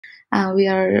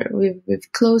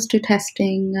We've close to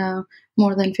testing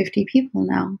more than 50 people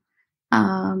now.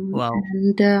 Wow.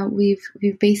 And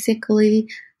we've basically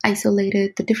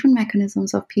isolated the different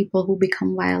mechanisms of people who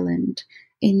become violent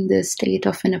in the state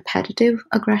of an appetitive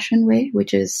aggression way,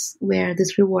 which is where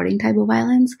this rewarding type of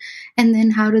violence, and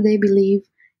then how do they believe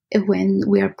when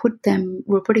we're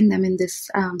putting them in this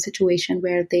situation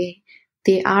where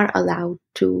they are allowed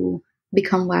to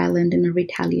become violent in a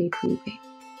retaliatory way.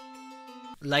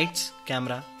 Lights,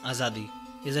 Camera, Azadi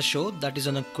is a show that is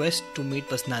on a quest to meet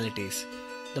personalities.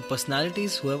 The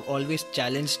personalities who have always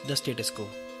challenged the status quo.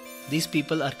 These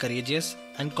people are courageous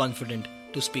and confident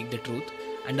to speak the truth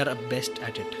and are best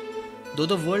at it. Though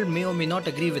the world may or may not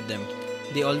agree with them,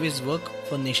 they always work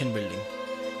for nation building.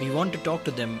 We want to talk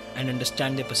to them and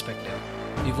understand their perspective.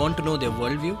 We want to know their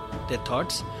worldview, their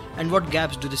thoughts, and what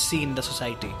gaps do they see in the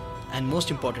society, and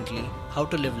most importantly, how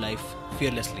to live life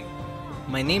fearlessly.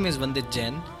 My name is Vandit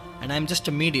Jain, and I am just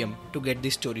a medium to get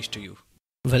these stories to you.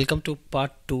 Welcome to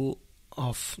part 2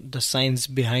 of the science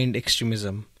behind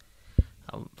extremism.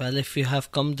 Well, if you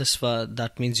have come this far,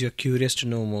 that means you're curious to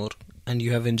know more and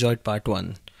you have enjoyed part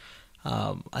 1.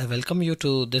 I welcome you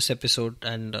to this episode,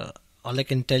 and all I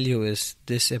can tell you is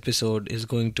this episode is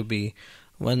going to be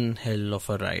one hell of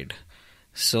a ride.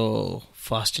 So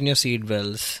fasten your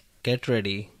seatbelts, get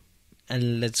ready,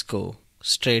 and let's go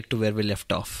straight to where we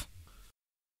left off.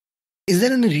 Is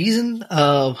there any reason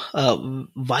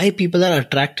why people are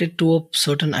attracted to a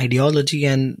certain ideology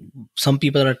and some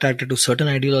people are attracted to certain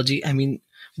ideology? I mean,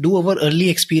 do our early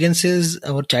experiences,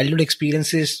 our childhood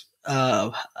experiences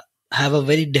have a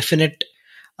very definite,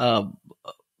 a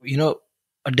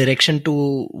direction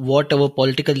to what our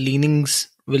political leanings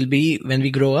will be when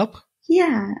we grow up?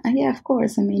 Yeah, of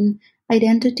course. I mean,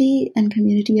 identity and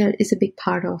community is a big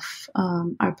part of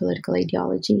our political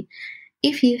ideology.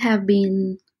 If you have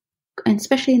been, and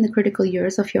especially in the critical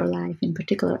years of your life in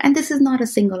particular, and this is not a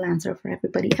single answer for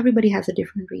everybody has a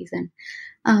different reason,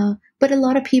 but a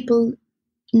lot of people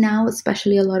now,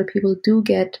 especially a lot of people do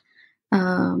get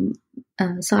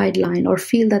sidelined or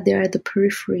feel that they're at the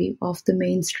periphery of the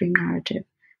mainstream narrative.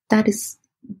 That is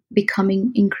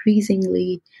becoming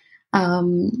increasingly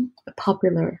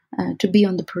popular, to be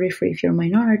on the periphery. If you're a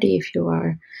minority, if you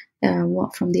are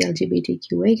from the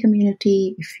LGBTQA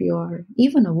community, if you're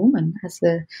even a woman as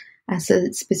a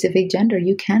specific gender,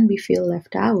 you can feel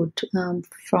left out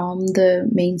from the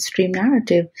mainstream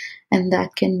narrative, and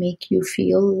that can make you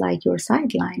feel like you're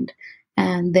sidelined.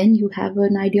 And then you have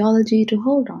an ideology to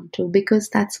hold on to, because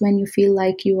that's when you feel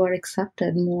like you are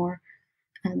accepted more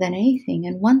than anything.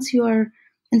 And once you are,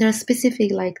 and there are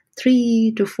specific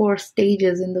 3 to 4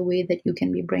 stages in the way that you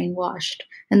can be brainwashed.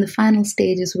 And the final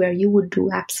stage is where you would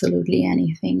do absolutely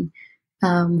anything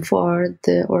for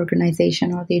the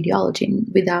organization or the ideology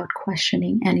without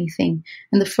questioning anything.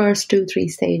 In the first 2-3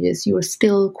 stages, you are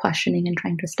still questioning and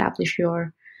trying to establish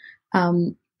your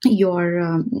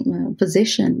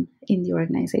position in the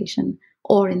organization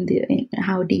or in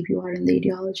how deep you are in the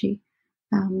ideology.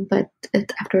 But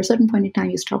after a certain point in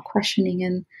time, you stop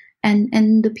questioning,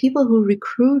 and the people who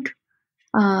recruit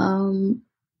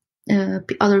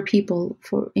other people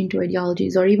into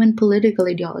ideologies or even political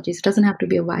ideologies. It doesn't have to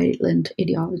be a violent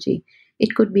ideology.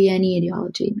 It could be any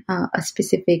ideology, a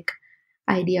specific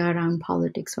idea around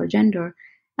politics or gender.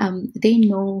 They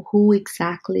know who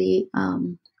exactly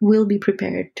will be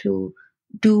prepared to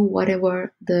do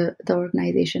whatever the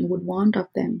organization would want of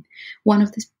them. One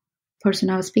of the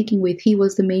person I was speaking with, he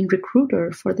was the main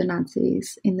recruiter for the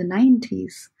Nazis in the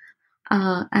 90s.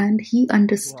 And he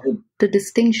understood the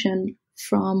distinction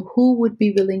from who would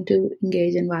be willing to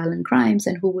engage in violent crimes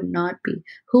and who would not be,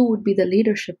 who would be the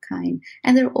leadership kind.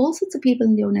 And there are all sorts of people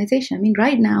in the organization. I mean,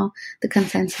 right now, the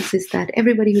consensus is that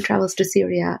everybody who travels to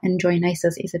Syria and joins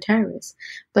ISIS is a terrorist.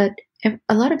 But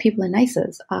a lot of people in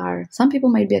ISIS some people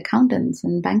might be accountants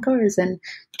and bankers and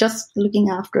just looking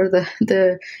after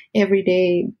the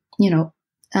everyday,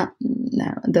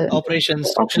 the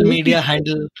operations, social media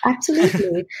handle.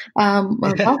 Absolutely.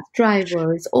 Bus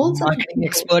drivers, also marketing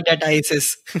expert at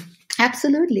ISIS.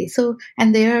 Absolutely. So,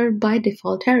 and they are by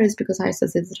default terrorists because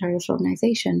ISIS is a terrorist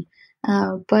organization.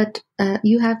 But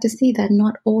you have to see that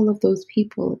not all of those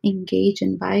people engage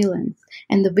in violence.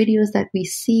 And the videos that we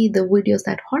see, the videos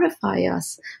that horrify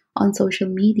us on social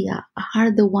media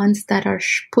are the ones that are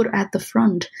put at the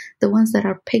front, the ones that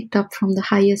are picked up from the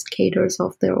highest cadres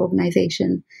of their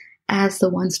organization as the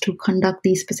ones to conduct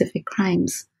these specific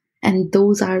crimes. And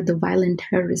those are the violent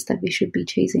terrorists that we should be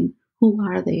chasing. Who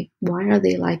are they? Why are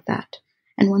they like that?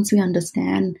 And once we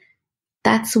understand,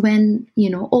 that's when,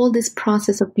 all this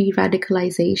process of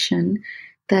de-radicalization,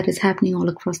 that is happening all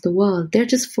across the world. They're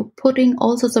just putting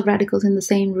all sorts of radicals in the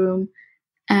same room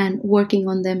and working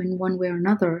on them in one way or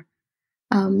another.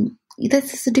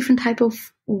 This is a different type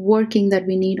of working that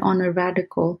we need on a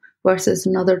radical versus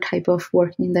another type of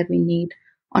working that we need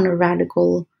on a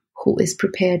radical who is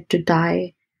prepared to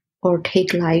die or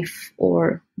take life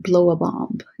or blow a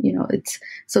bomb. It's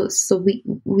so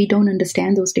we don't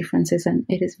understand those differences, and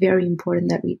it is very important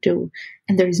that we do.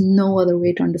 And there is no other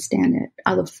way to understand it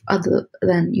other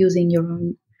than using your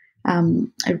own,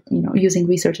 using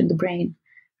research in the brain.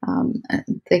 The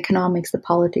economics, the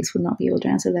politics would not be able to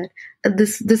answer that.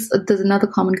 There's another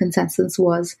common consensus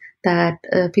was that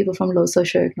people from low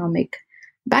socioeconomic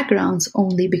backgrounds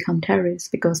only become terrorists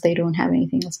because they don't have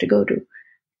anything else to go to.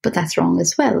 But that's wrong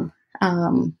as well.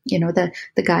 The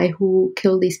guy who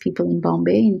killed these people in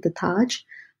Bombay in the Taj,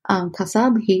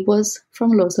 Qasab, he was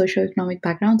from a low socioeconomic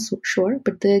background, so sure.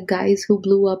 But the guys who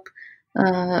blew up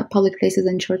public places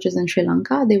and churches in Sri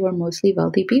Lanka, they were mostly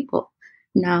wealthy people.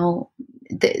 Now,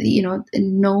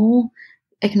 no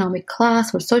economic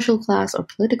class or social class or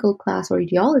political class or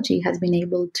ideology has been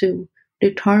able to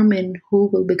determine who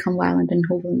will become violent and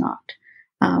who will not.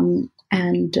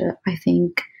 I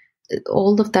think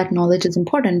all of that knowledge is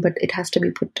important, but it has to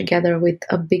be put together with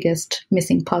a biggest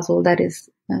missing puzzle that is,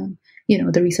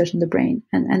 the research in the brain.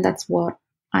 And that's what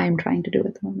I am trying to do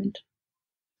at the moment.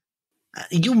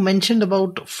 You mentioned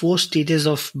about 4 stages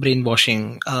of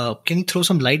brainwashing. Can you throw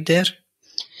some light there?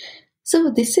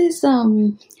 So this is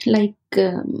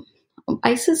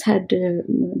ISIS had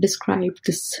described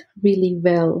this really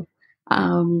well.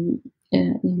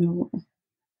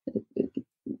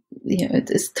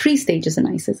 It's 3 stages in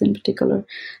ISIS in particular.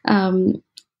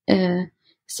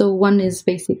 So one is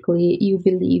basically you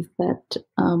believe that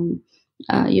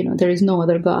there is no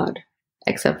other God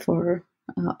except for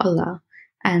Allah,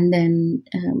 and then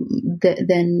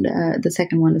the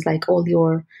second one is like all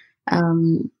your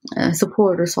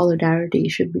support or solidarity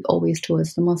should be always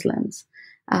towards the Muslims,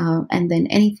 and then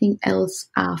anything else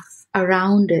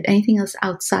around it, anything else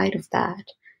outside of that,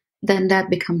 then that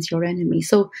becomes your enemy.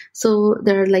 So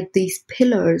there are like these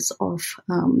pillars of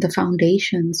the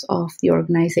foundations of the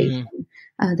organization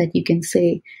that you can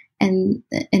say, and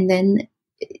then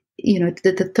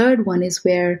the third one is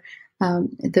where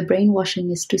the brainwashing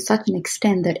is to such an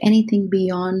extent that anything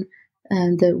beyond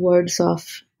the words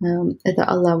of the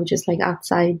Allah, which is like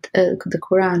outside the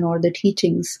Quran or the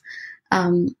teachings,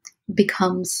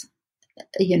 becomes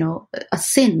a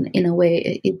sin in a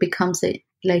way. It becomes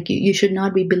like you should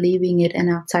not be believing it an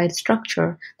outside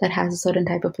structure that has a certain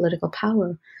type of political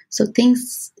power. So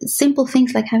simple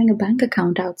things like having a bank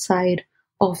account outside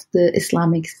of the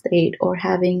Islamic State or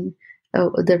having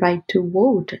the right to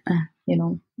vote,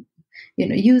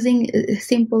 using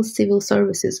simple civil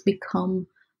services become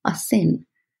a sin.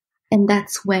 And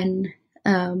that's when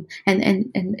and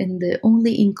the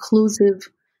only inclusive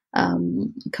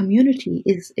community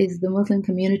is the Muslim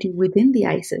community within the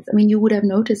ISIS. I mean, you would have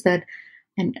noticed that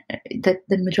that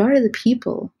the majority of the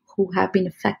people who have been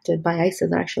affected by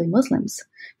ISIS are actually Muslims,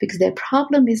 because their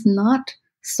problem is not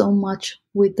so much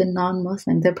with the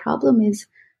non-Muslim. Their problem is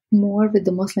more with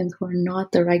the Muslims who are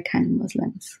not the right kind of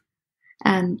Muslims.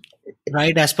 And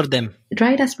right as per them,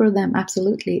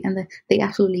 absolutely. And they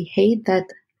absolutely hate that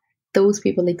those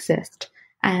people exist.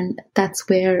 And that's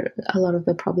where a lot of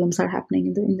the problems are happening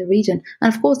in the region.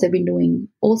 And of course, they've been doing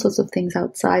all sorts of things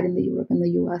outside in the Europe and the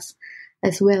US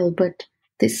as well. But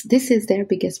this is their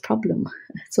biggest problem.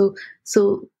 So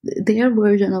their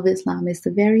version of Islam is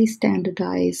the very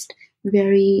standardized,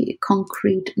 very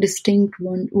concrete, distinct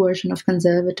one version of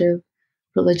conservative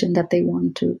religion that they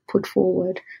want to put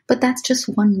forward. But that's just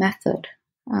one method.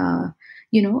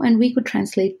 And we could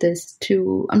translate this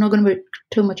to, I'm not going to be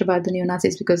too much about the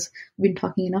neo-Nazis because we've been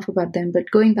talking enough about them,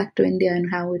 but going back to India and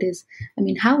how it is, I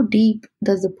mean, how deep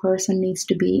does the person needs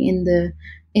to be in the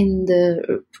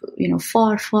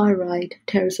far right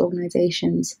terrorist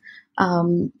organizations?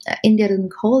 India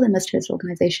doesn't call them as terrorist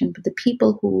organization, but the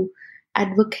people who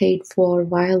advocate for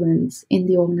violence in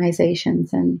the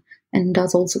organizations and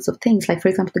does all sorts of things. Like, for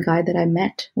example, the guy that I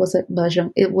met was a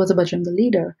Bajrang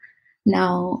leader.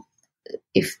 Now,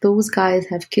 if those guys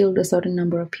have killed a certain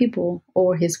number of people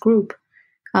or his group,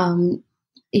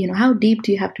 how deep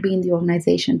do you have to be in the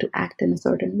organization to act in a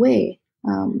certain way?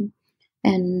 And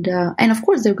of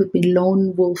course, there could be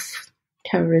lone wolf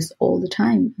terrorists all the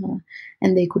time,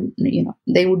 and they could,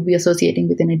 they would be associating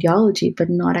with an ideology, but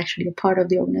not actually a part of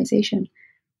the organization.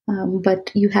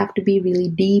 But you have to be really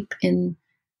deep in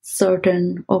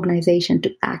certain organization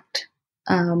to act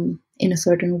in a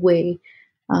certain way.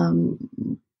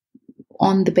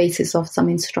 On the basis of some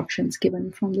instructions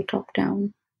given from the top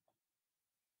down.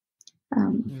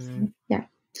 Yeah,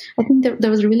 I think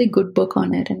there was a really good book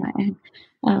on it, and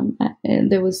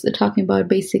there was talking about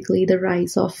basically the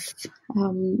rise of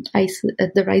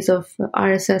the rise of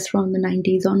RSS from the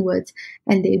 90s onwards,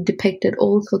 and they depicted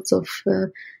all sorts of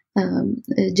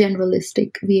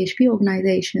generalistic VHP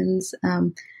organizations,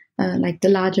 like the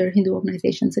larger Hindu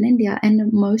organizations in India,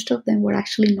 and most of them were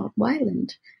actually not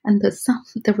violent, and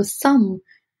there was some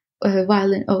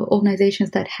violent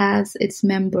organizations that has its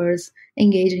members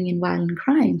engaging in violent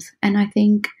crimes. And I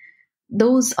think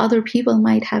those other people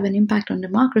might have an impact on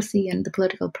democracy and the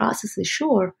political processes,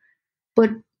 sure.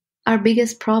 But our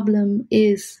biggest problem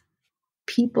is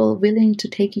people willing to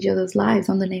take each other's lives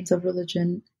on the names of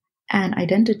religion and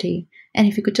identity. And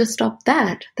if you could just stop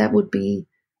that, that would be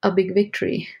a big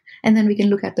victory. And then we can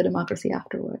look at the democracy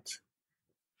afterwards.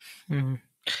 Mm-hmm.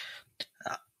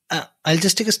 I'll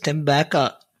just take a step back.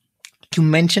 You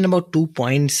mentioned about 2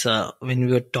 points when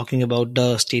we were talking about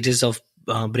the stages of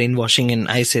brainwashing in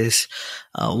ISIS.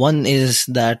 One is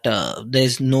that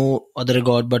there's no other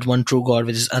God but one true God,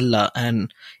 which is Allah,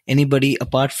 and anybody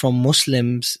apart from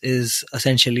Muslims is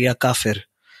essentially a kafir.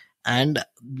 And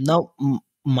now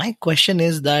my question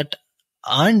is that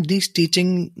aren't these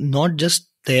teachings not just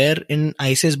there in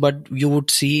ISIS, but you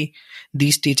would see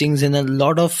these teachings in a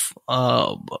lot of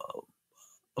a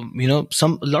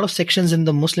lot of sections in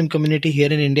the Muslim community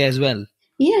here in India as well?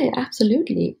 Yeah,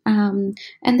 absolutely. And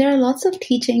there are lots of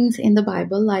teachings in the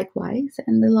Bible, likewise,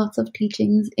 and there are lots of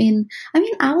teachings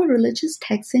our religious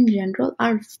texts in general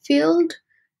are filled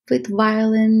with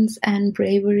violence and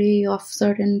bravery of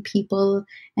certain people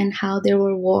and how there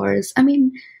were wars.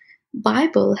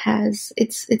 Bible has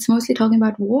it's mostly talking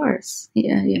about wars.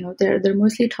 They're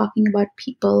mostly talking about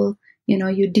people.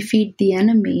 You defeat the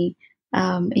enemy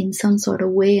in some sort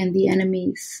of way, and the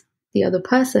enemy's the other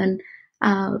person.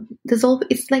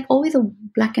 It's like always a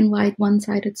black and white,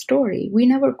 one-sided story. We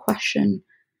never question.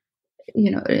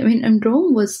 And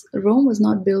Rome was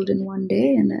not built in one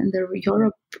day, and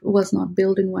Europe was not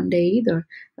built in one day either. It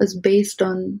was based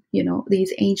on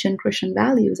these ancient Christian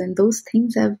values, and those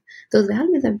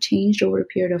values have changed over a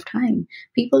period of time.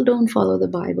 People don't follow the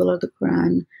Bible or the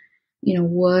Quran,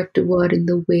 word to word in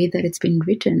the way that it's been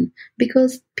written,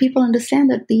 because people understand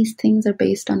that these things are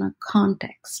based on a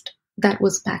context that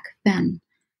was back then.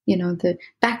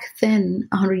 Back then,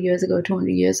 100 years ago, 200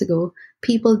 years ago,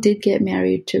 people did get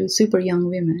married to super young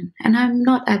women. And I'm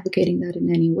not advocating that in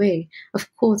any way. Of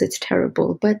course, it's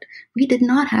terrible, but we did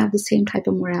not have the same type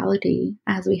of morality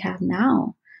as we have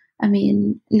now.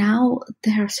 Now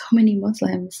there are so many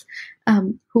Muslims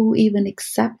who even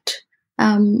accept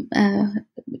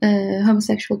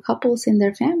homosexual couples in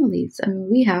their families.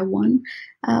 We have one,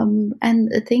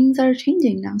 and things are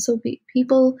changing now. So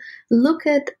people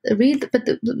read, but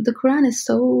the Quran is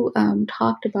so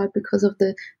talked about because of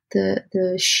the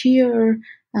sheer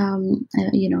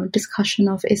discussion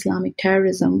of Islamic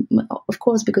terrorism. Of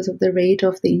course, because of the rate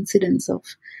of the incidence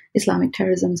of Islamic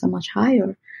terrorism are much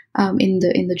higher in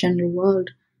the general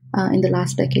world. In the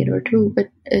last decade or two, but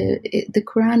the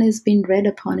Quran is being read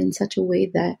upon in such a way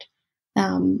that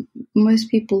most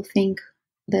people think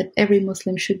that every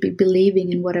Muslim should be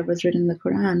believing in whatever's written in the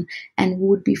Quran and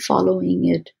would be following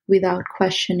it without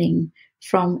questioning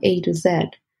from A to Z,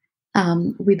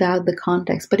 without the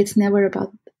context. But it's never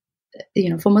about,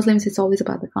 for Muslims, it's always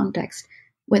about the context.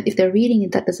 If they're reading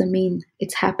it, that doesn't mean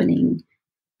it's happening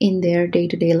in their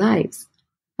day-to-day lives.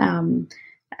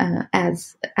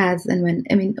 As and when,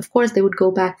 of course, they would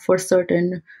go back for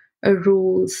certain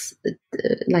rules,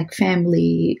 like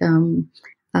family, the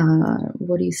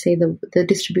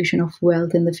distribution of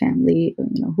wealth in the family,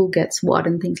 who gets what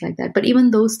and things like that. But even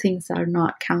those things are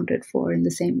not counted for in the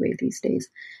same way these days.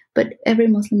 But every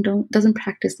Muslim doesn't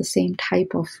practice the same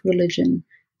type of religion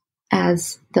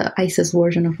as the ISIS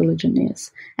version of religion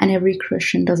is. And every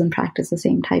Christian doesn't practice the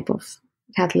same type of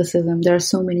Catholicism. There are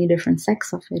so many different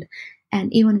sects of it.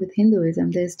 And even with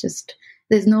Hinduism,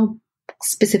 there's no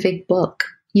specific book.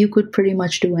 You could pretty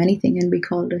much do anything and be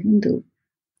called a Hindu,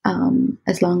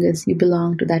 as long as you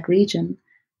belong to that region.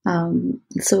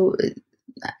 So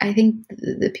I think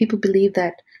the people believe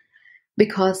that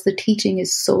because the teaching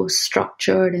is so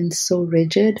structured and so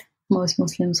rigid, most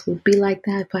Muslims would be like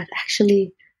that. But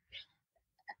actually,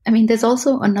 there's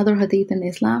also another hadith in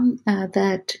Islam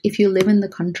that if you live in the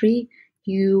country,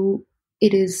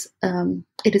 it is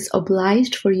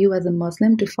obliged for you as a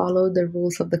Muslim to follow the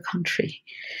rules of the country.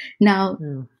 Now,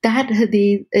 that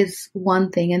hadith is one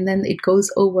thing, and then it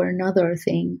goes over another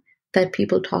thing that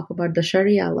people talk about, the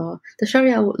Sharia law. The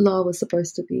Sharia law was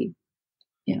supposed to be,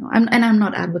 I'm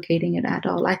not advocating it at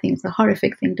all. I think it's a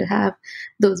horrific thing to have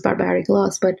those barbaric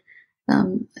laws, but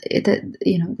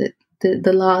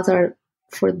the laws are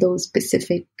for those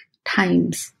specific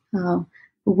times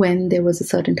when there was a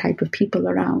certain type of people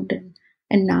around,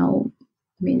 and now,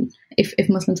 I mean, if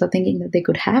Muslims are thinking that they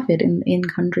could have it in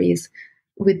countries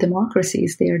with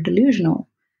democracies, they are delusional.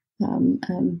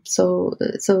 So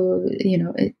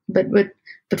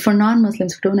but for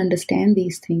non-Muslims who don't understand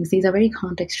these things, these are very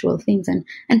contextual things, and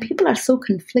people are so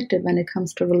conflicted when it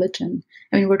comes to religion.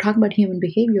 I mean, we're talking about human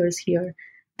behaviors here.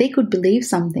 They could believe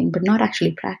something but not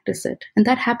actually practice it, and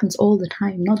that happens all the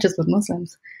time, not just with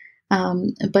Muslims.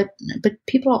 But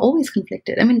people are always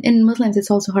conflicted. I mean, in Muslims,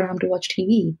 it's also haram to watch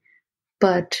TV,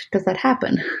 but does that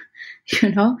happen?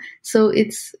 So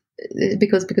it's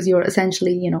because you're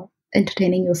essentially,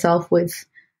 entertaining yourself with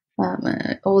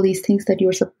all these things that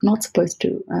you're not supposed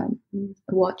to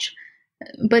watch.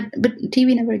 But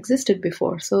TV never existed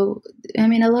before, so I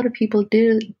mean, a lot of people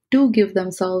do give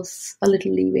themselves a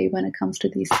little leeway when it comes to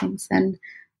these things, and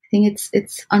I think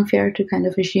it's unfair to kind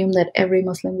of assume that every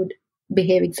Muslim would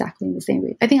behave exactly in the same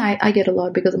way. I think I get a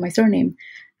lot because of my surname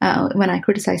when I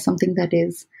criticize something that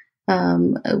is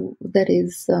from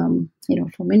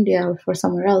India or for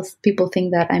somewhere else. People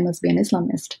think that I must be an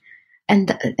Islamist. And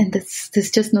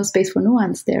there's just no space for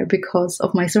nuance there. Because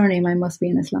of my surname, I must be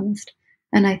an Islamist.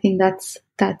 And I think that's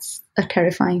a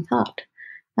terrifying thought,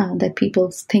 that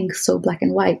people think so black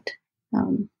and white,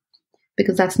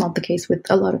 because that's not the case with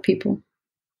a lot of people.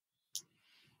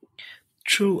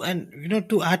 True. And,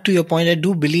 to add to your point, I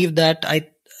do believe that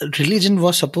religion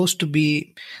was supposed to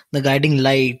be the guiding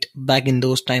light back in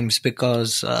those times,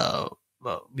 because,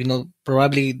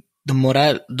 probably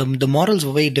the morals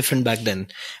were very different back then.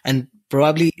 And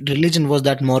probably religion was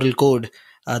that moral code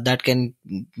that can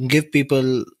give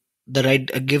people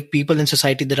in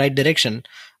society the right direction.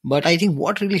 But I think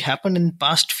what really happened in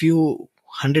past few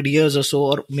 100 years or so,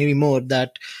 or maybe more,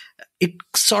 that it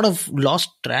sort of lost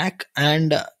track,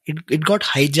 and it got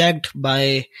hijacked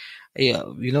by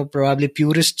probably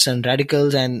purists and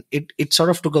radicals, and it sort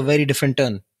of took a very different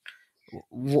turn.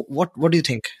 What do you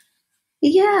think?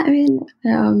 Yeah, I mean,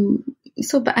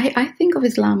 but I think of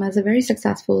Islam as a very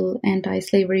successful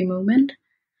anti-slavery movement,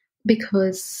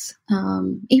 because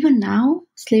even now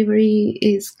slavery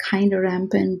is kind of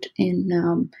rampant in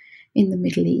the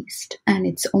Middle East, and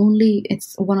it's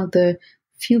one of the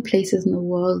few places in the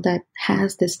world that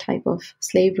has this type of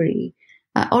slavery,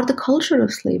 or the culture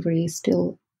of slavery is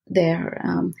still there.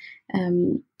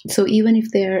 So even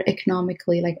if they're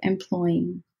economically like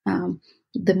employing,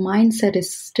 the mindset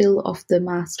is still of the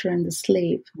master and the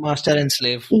slave. Master and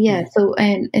slave. Yeah. So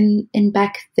and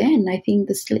back then, I think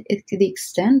the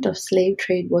extent of slave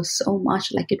trade was so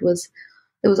much, like it was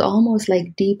almost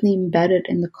like deeply embedded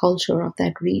in the culture of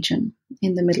that region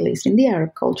in the Middle East, in the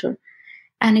Arab culture.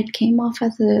 And it came off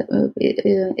as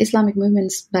Islamic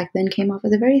movements back then came off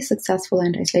as a very successful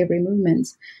anti-slavery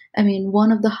movements. I mean,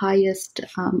 one of the highest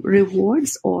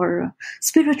rewards or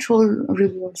spiritual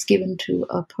rewards given to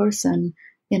a person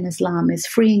in Islam is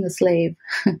freeing a slave.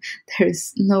 There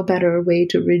is no better way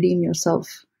to redeem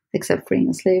yourself except freeing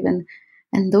a slave.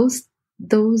 And those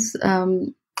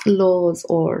laws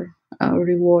or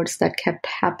rewards that kept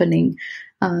happening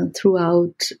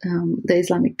throughout the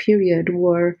Islamic period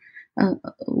were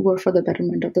for the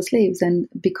betterment of the slaves. And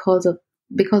because of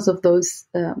those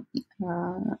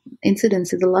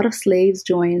incidences, a lot of slaves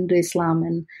joined Islam,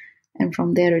 and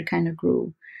from there it kind of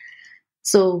grew.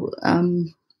 So I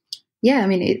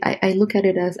mean, I look at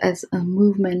it as a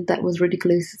movement that was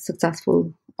ridiculously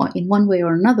successful in one way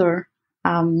or another,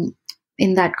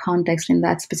 in that context, in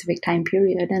that specific time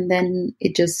period, and then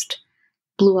it just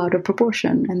blew out of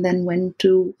proportion and then went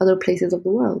to other places of the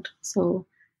world. So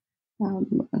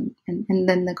and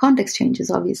then the context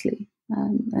changes, obviously.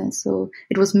 So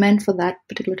it was meant for that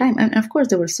particular time. And of course,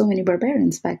 there were so many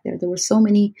barbarians back there. There were so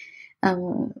many,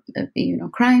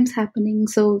 crimes happening.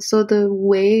 So the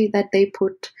way that they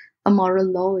put a moral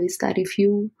law is that if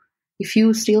you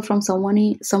steal from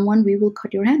someone, we will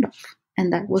cut your hand off.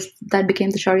 And that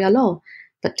became the Sharia law.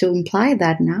 But to imply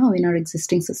that now in our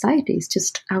existing society is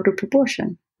just out of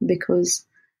proportion, because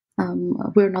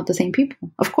we're not the same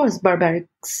people. Of course,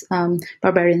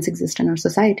 barbarians exist in our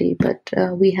society, but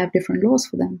we have different laws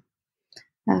for them.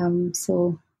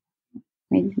 So,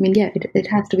 I mean, yeah, it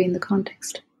has to be in the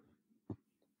context.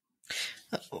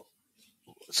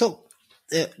 So,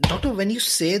 Doctor, when you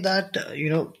say that,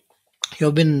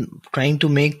 you've been trying to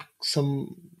make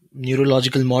some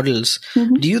neurological models,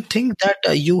 do you think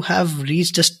that you have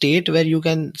reached a state where you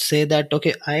can say that,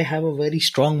 okay, I have a very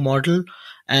strong model,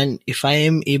 and if I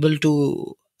am able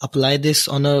to apply this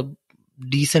on a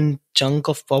decent chunk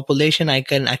of population, I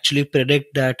can actually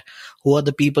predict that who are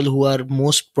the people who are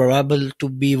most probable to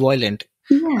be violent?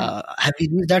 Yeah. Have we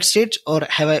reached that stage, or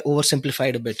have I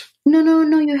oversimplified a bit?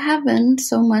 No, you haven't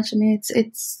so much. I mean,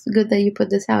 it's good that you put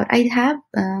this out. I have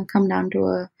come down to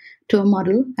a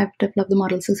model. I've developed the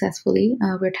model successfully.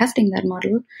 We're testing that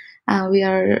model.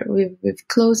 We've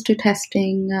close to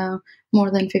testing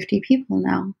more than 50 people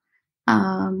now.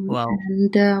 Wow.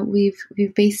 And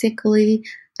we've basically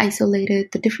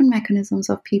isolated the different mechanisms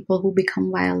of people who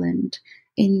become violent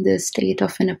in the state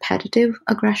of an appetitive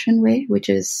aggression way, which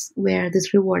is where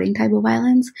this rewarding type of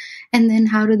violence, and then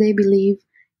how do they believe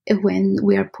when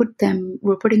we're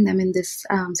putting them in this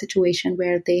situation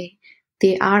where they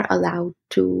are allowed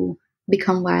to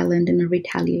become violent in a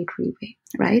retaliatory way,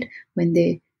 right? When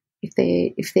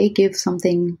if they give some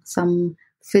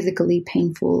physically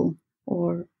painful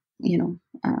or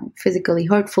physically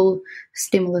hurtful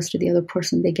stimulus to the other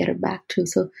person, they get it back too.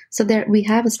 So there we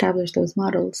have established those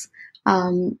models.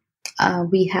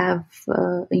 We have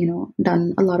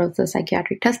done a lot of the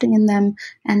psychiatric testing in them,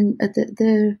 and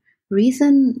the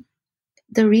reason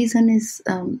is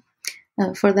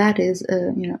for that is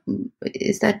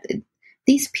is that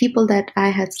these people that I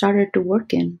had started to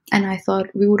work in, and I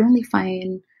thought we would only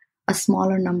find a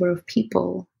smaller number of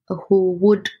people who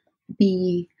would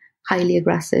be highly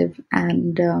aggressive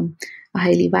and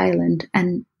highly violent,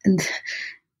 and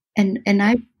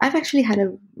I've actually had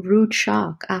a rude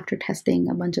shock after testing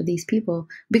a bunch of these people,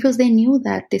 because they knew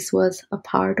that this was a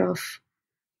part of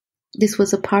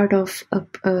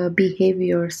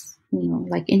behaviors,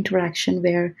 like interaction,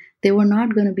 where they were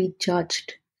not going to be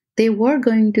judged. They were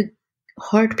going to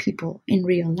hurt people in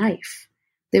real life.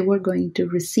 They were going to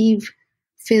receive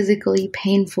physically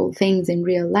painful things in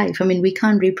real life. I mean, we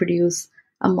can't reproduce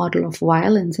a model of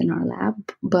violence in our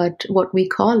lab, but what we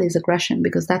call is aggression,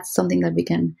 because that's something that we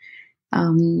can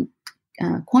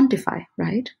quantify,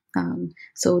 right?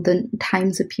 So the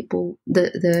times that people,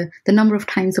 the number of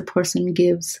times a person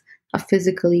gives a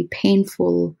physically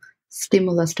painful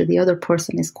stimulus to the other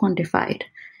person is quantified.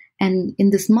 And in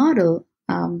this model,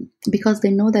 because they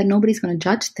know that nobody's going to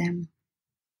judge them,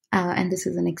 and this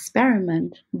is an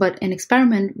experiment, but an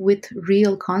experiment with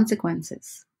real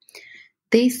consequences,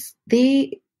 they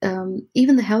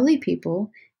even the healthy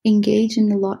people engage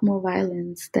in a lot more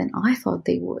violence than I thought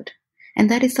they would. And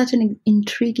that is such an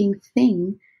intriguing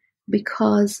thing,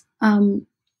 because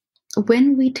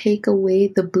when we take away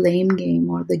the blame game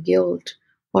or the guilt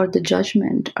or the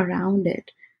judgment around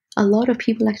it, a lot of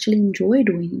people actually enjoy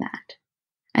doing that.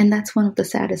 And that's one of the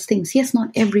saddest things. Yes,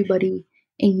 not everybody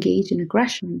engage in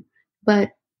aggression,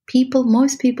 but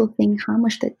most people think how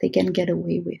much that they can get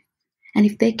away with. And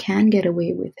if they can get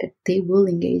away with it, they will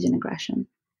engage in aggression.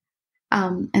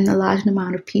 And a large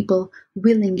amount of people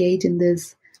will engage in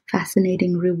this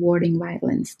fascinating, rewarding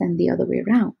violence than the other way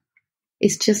around.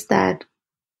 It's just that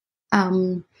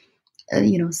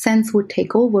sense would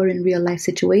take over in real life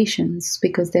situations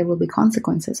because there will be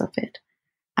consequences of it,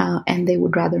 and they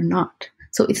would rather not.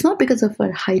 So it's not because of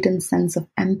a heightened sense of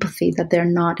empathy that they're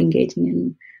not engaging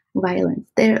in violence.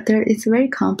 It's a very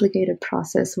complicated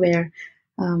process where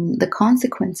the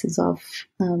consequences of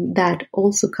that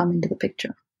also come into the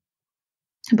picture.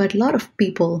 But a lot of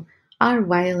people are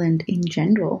violent in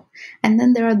general, and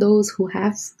then there are those who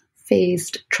have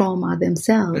faced trauma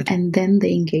themselves, and then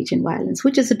they engage in violence,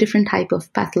 which is a different type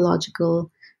of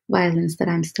pathological violence that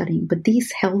I'm studying. But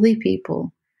these healthy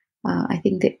people, I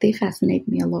think they fascinate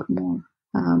me a lot more.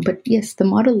 But yes, the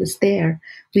model is there.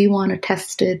 We want to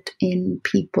test it in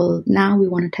people. Now we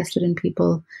want to test it in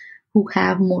people who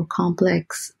have more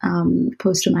complex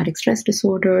post-traumatic stress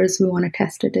disorders. We want to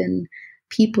test it in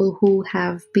people who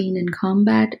have been in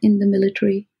combat in the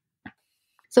military.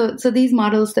 So these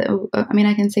models,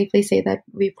 I can safely say that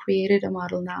we've created a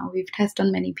model now. We've tested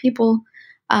on many people.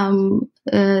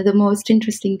 The most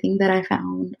interesting thing that I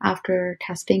found after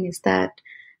testing is that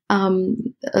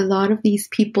a lot of these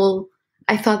people,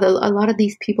 I thought that a lot of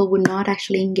these people would not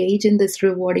actually engage in this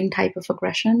rewarding type of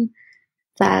aggression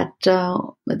that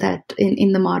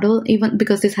in the model, even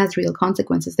because this has real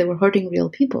consequences. They were hurting real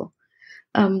people.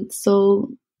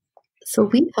 So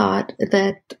we thought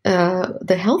that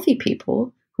the healthy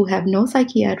people who have no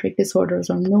psychiatric disorders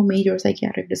or no major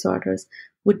psychiatric disorders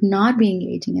would not be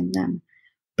engaging in them.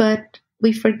 But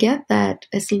we forget that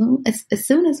as soon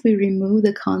as we remove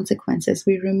the consequences,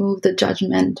 we remove the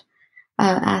judgment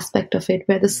aspect of it,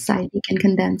 where the society can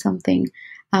condemn something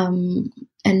and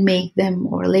make them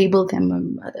or label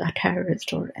them a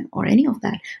terrorist or any of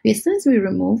that. As soon as we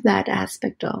remove that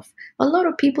aspect of, a lot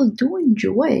of people do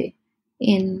enjoy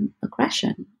in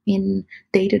aggression, in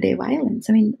day-to-day violence.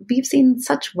 I mean, we've seen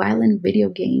such violent video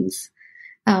games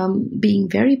being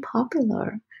very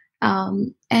popular.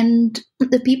 And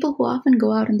the people who often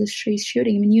go out in the streets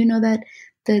shooting, I mean, you know that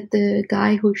the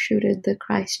guy who shooted the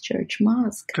Christchurch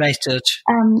mosque, Christchurch.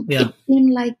 Yeah. it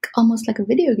seemed like almost like a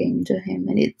video game to him,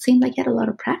 and it seemed like he had a lot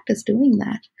of practice doing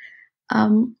that.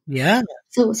 Yeah.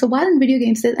 So violent video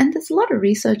games, and there's a lot of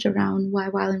research around why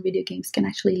violent video games can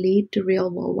actually lead to real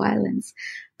world violence,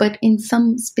 but in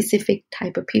some specific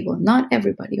type of people, not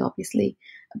everybody, obviously,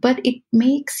 but it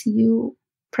makes you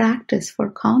practice for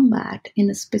combat in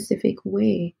a specific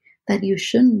way that you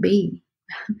shouldn't be.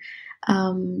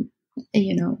 The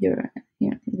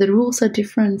rules are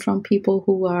different from people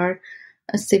who are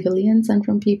civilians and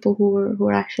from people who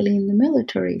are actually in the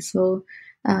military. So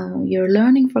you're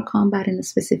learning for combat in a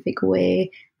specific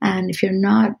way, and if you're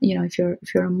not, if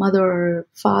you're a mother or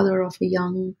father of a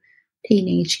young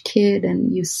teenage kid,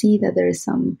 and you see that there is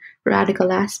some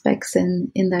radical aspects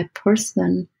in that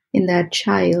person, in that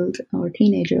child or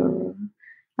teenager,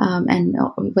 and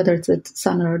whether it's a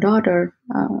son or a daughter,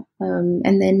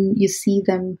 and then you see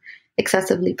them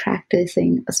excessively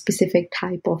practicing a specific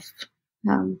type of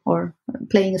or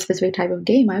playing a specific type of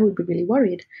game, I would be really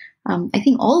worried. I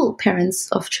think all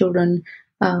parents of children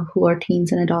who are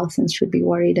teens and adolescents should be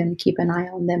worried and keep an eye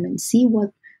on them and see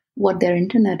what their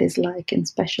internet is like, and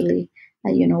especially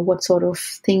what sort of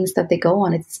things that they go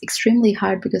on. It's extremely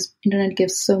hard because internet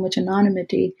gives so much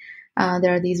anonymity.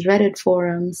 There are these Reddit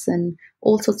forums and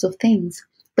all sorts of things,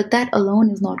 but that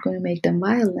alone is not going to make them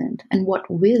violent. And what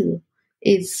will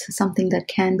is something that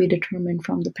can be determined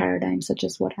from the paradigm, such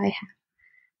as what I have.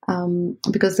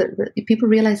 Because the people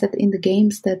realize that in the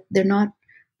games that they're not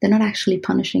actually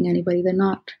punishing anybody, they're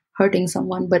not hurting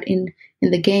someone, but in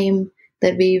the game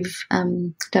that we've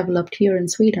developed here in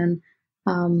Sweden,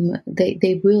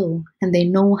 they will, and they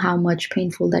know how much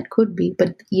painful that could be,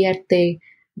 but yet they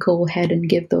go ahead and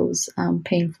give those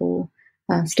painful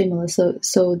stimulus.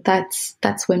 So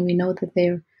that's when we know that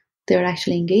they're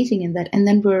actually engaging in that, and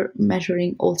then we're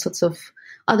measuring all sorts of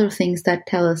other things that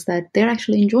tell us that they're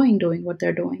actually enjoying doing what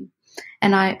they're doing.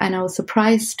 And I was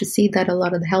surprised to see that a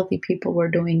lot of the healthy people were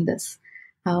doing this,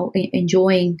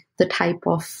 enjoying the type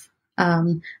of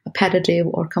repetitive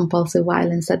or compulsive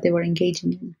violence that they were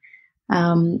engaging in.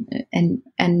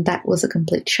 And that was a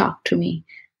complete shock to me.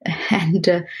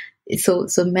 And so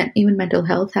even mental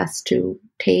health has to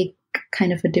take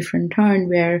kind of a different turn,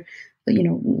 where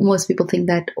most people think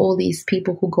that all these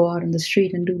people who go out on the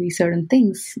street and do these certain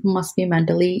things must be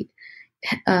mentally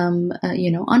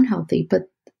unhealthy. But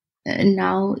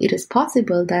now it is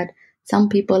possible that some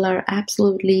people are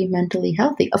absolutely mentally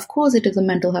healthy. Of course, it is a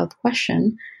mental health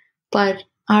question, but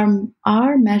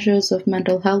our measures of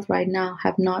mental health right now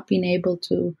have not been able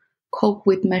to cope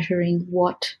with measuring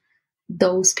what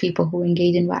those people who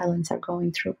engage in violence are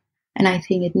going through. And I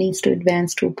think it needs to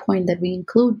advance to a point that we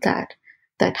include that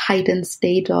heightened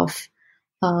state of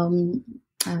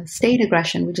state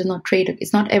aggression, which is not trait.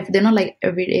 It's not. They're not like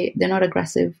every day. They're not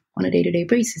aggressive on a day-to-day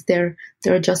basis. They're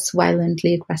just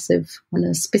violently aggressive on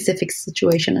a specific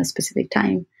situation, a specific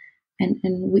time, and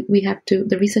we have to.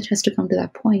 The research has to come to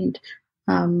that point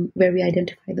where we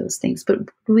identify those things. But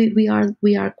we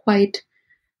are quite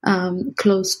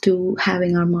close to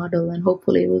having our model, and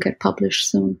hopefully it will get published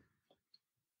soon.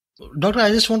 Doctor, I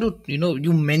just want to,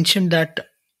 you mentioned that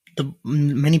the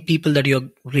many people that you're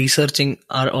researching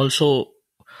are also,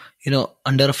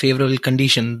 under a favorable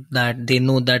condition, that they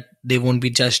know that they won't be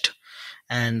judged,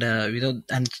 and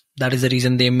and that is the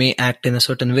reason they may act in a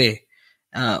certain way,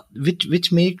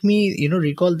 which made me,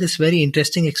 recall this very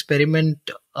interesting experiment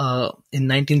in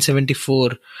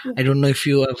 1974. I don't know if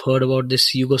you have heard about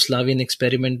this Yugoslavian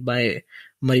experiment by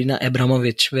Marina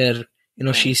Abramovic, where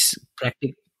she's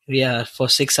practically. Yeah, for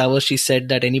 6 hours she said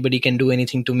that anybody can do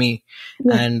anything to me,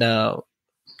 and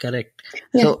correct.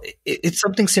 Yeah. So it's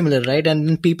something similar, right? And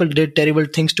then people did terrible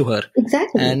things to her.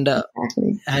 Exactly. And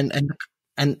exactly.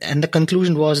 And the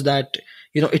conclusion was that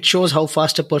it shows how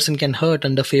fast a person can hurt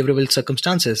under favorable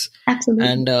circumstances.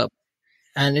 Absolutely.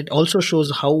 And it also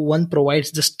shows how one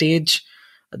provides the stage.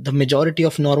 The majority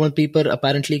of normal people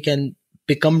apparently can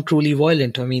become truly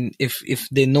violent. I mean, if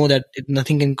they know that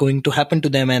nothing is going to happen to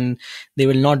them and they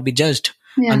will not be judged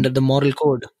under the moral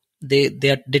code, they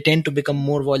tend to become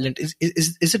more violent.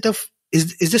 Is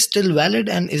this still valid,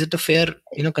 and is it a fair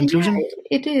conclusion?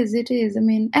 Yeah, it is. I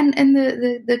mean, and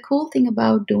the cool thing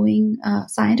about doing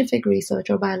scientific research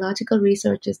or biological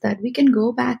research is that we can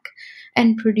go back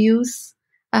and produce.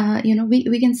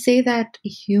 We can say that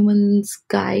humans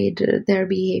guide their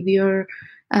behavior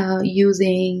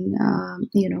using,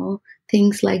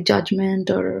 things like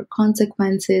judgment or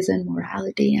consequences and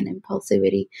morality and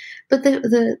impulsivity. But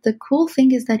the cool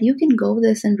thing is that you can go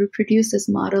this and reproduce this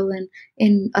model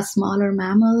in a smaller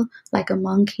mammal like a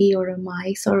monkey or a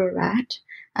mice or a rat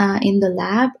in the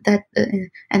lab,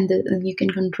 and you can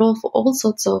control for all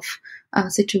sorts of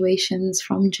situations,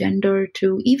 from gender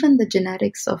to even the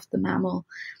genetics of the mammal,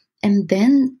 and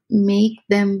then make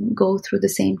them go through the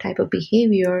same type of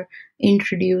behavior,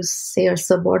 introduce, say, a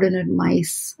subordinate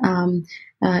mice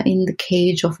in the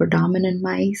cage of a dominant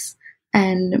mice,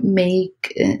 and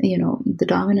make the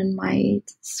dominant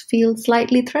mice feel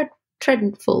slightly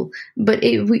threatful. But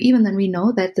even then, we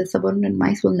know that the subordinate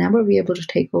mice will never be able to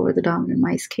take over the dominant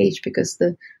mice cage because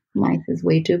the mice is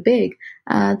way too big.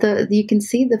 You can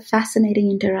see the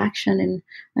fascinating interaction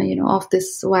of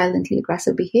this violently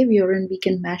aggressive behavior, and we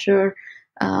can measure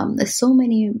so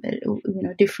many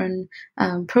different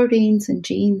proteins and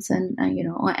genes and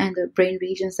the brain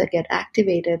regions that get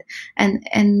activated,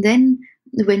 and then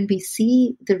when we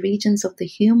see the regions of the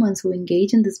humans who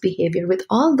engage in this behavior with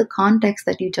all the context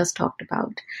that you just talked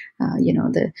about,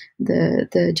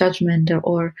 the judgment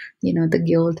or the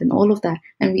guilt and all of that,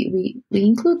 and we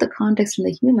include the context in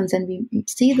the humans, and we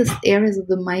see the areas of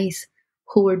the mice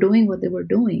who were doing what they were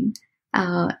doing,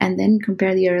 and then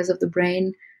compare the areas of the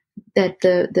brain that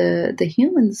the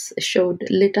humans showed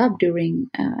lit up during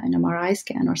an MRI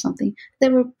scan or something. They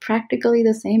were practically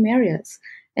the same areas.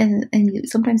 And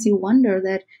sometimes you wonder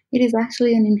that it is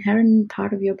actually an inherent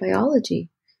part of your biology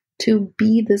to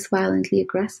be this violently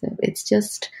aggressive. It's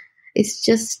just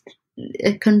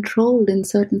controlled in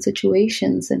certain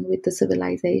situations and with the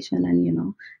civilization,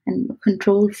 and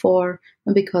controlled for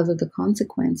because of the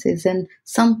consequences. And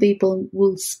some people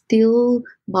will still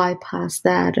bypass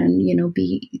that and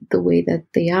be the way that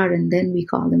they are, and then we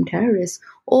call them terrorists.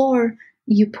 Or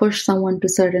you push someone to a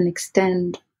certain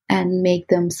extent and make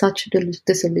them such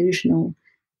disillusional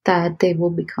that they will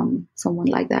become someone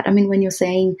like that. I mean, when you're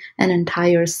saying an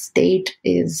entire state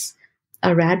is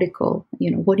a radical,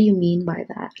 what do you mean by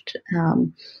that?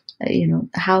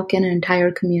 How can an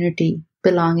entire community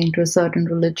belonging to a certain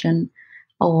religion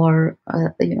or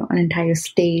an entire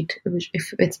state, which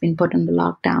if it's been put under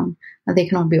lockdown, they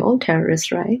cannot be all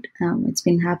terrorists, right? It's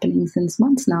been happening since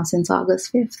months now, since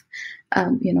August 5th.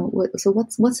 So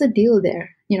what's the deal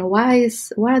there? Why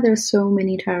are there so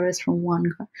many terrorists from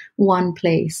one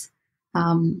place,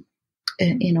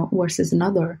 versus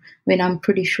another? I mean, I'm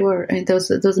pretty sure. I mean, there's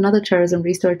another terrorism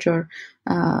researcher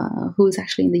who's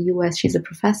actually in the U.S. She's a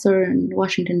professor in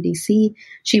Washington, D.C.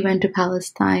 She went to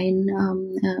Palestine,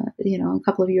 a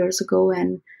couple of years ago,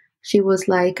 and she was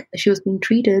being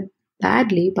treated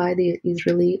badly by the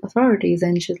Israeli authorities,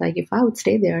 and she's like, if I would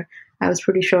stay there, I was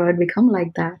pretty sure I'd become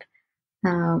like that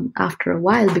after a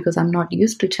while, because I'm not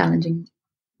used to challenging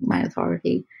my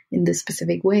authority in this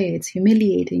specific way. It's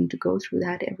humiliating to go through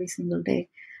that every single day.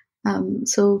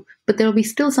 But there'll be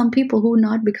still some people who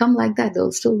not become like that.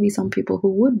 There'll still be some people who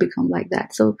would become like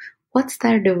that. So what's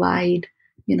their divide?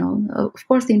 Of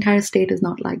course, the entire state is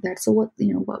not like that. So what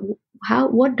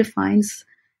defines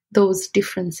those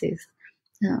differences?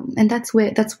 And that's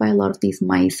why a lot of these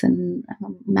mice and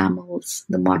mammals,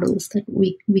 the models that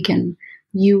we can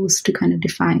use to kind of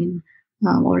define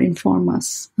or inform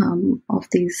us of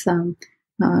these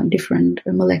different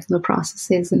molecular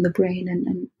processes in the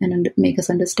brain and make us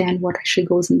understand what actually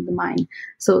goes into the mind.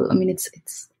 So, I mean, it's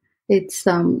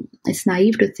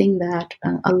naive to think that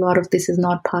a lot of this is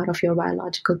not part of your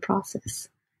biological process.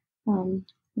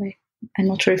 Right. I'm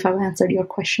not sure if I've answered your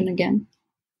question again.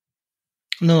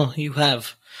 No, you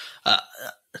have.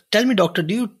 Tell me, doctor,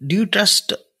 do you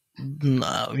trust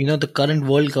the current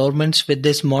world governments with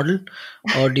this model,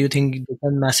 or do you think they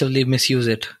can massively misuse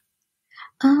it?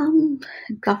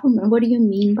 Government, what do you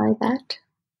mean by that?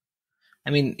 I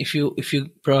mean, if you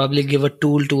probably give a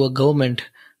tool to a government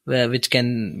which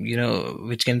can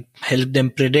help them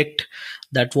predict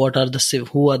that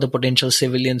who are the potential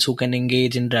civilians who can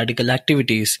engage in radical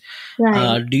activities,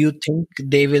 right. Do you think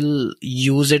they will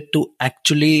use it to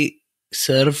actually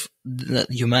serve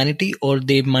humanity, or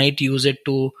they might use it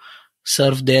to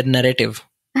serve their narrative?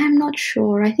 I'm not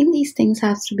sure. I think these things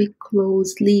have to be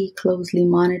closely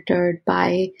monitored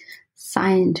by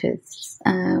scientists.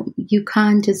 You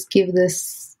can't just give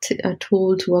this a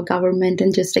tool to a government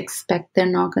and just expect they're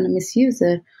not going to misuse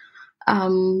it.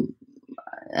 But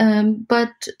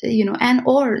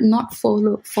or not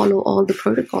follow all the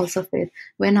protocols of it.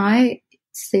 When I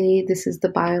say this is the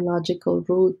biological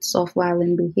roots of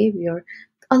violent behavior,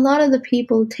 a lot of the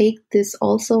people take this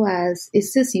also as,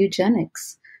 is this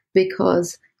eugenics?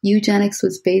 Because eugenics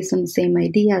was based on the same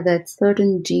idea that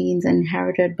certain genes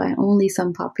inherited by only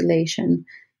some population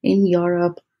in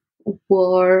Europe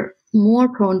were more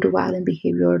prone to violent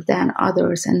behavior than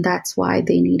others, and that's why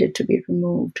they needed to be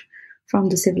removed from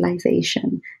the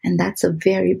civilization. And that's a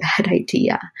very bad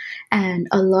idea. And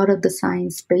a lot of the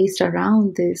science based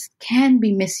around this can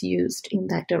be misused in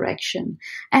that direction.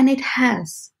 And it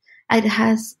has. It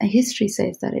has, history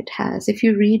says that it has. If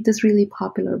you read this really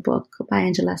popular book by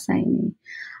Angela Saini,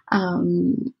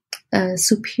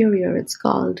 Superior, it's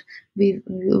called, we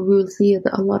will see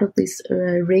a lot of this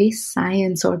race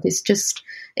science, or this just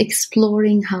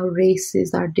exploring how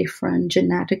races are different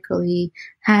genetically,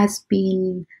 has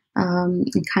been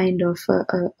kind of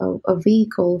a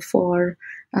vehicle for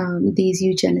these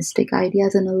eugenistic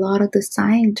ideas. And a lot of the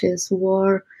scientists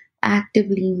were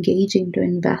actively engaging to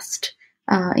invest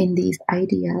in these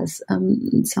ideas.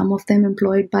 Some of them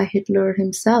employed by Hitler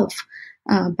himself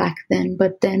back then,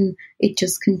 but then it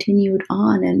just continued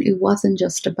on, and it wasn't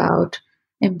just about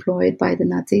employed by the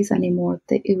Nazis anymore.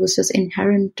 It was just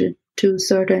inherent to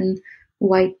certain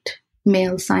white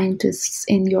male scientists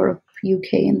in Europe,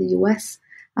 UK, and the US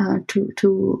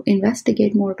to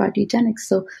investigate more about eugenics.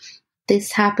 So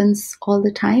this happens all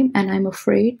the time, and I'm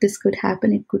afraid this could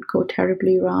happen. It could go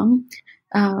terribly wrong.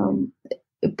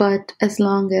 But as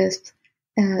long as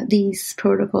these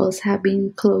protocols have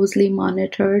been closely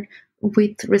monitored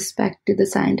with respect to the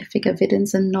scientific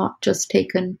evidence, and not just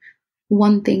taken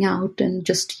one thing out and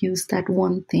just use that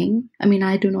one thing. I mean,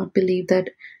 I do not believe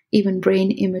that even brain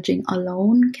imaging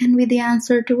alone can be the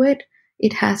answer to it.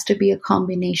 It has to be a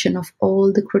combination of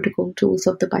all the critical tools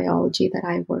of the biology that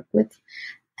I work with.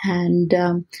 And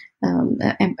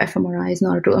fMRI is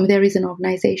not a tool. I mean, there is an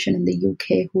organization in the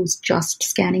UK who's just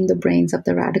scanning the brains of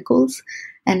the radicals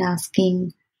and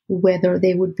asking whether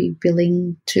they would be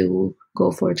willing to go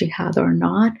for jihad or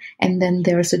not. And then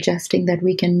they're suggesting that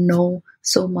we can know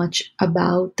so much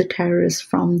about the terrorists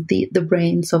from the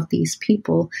brains of these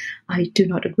people. I do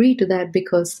not agree to that,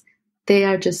 because they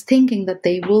are just thinking that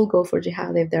they will go for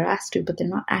jihad if they're asked to, but they're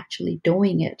not actually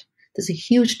doing it. There's a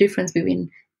huge difference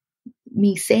between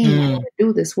me saying I want to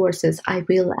do this versus I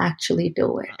will actually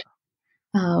do it.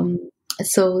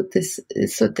 So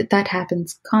that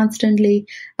happens constantly.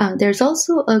 There's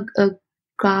also a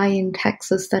guy in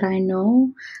Texas that I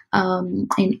know,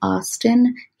 in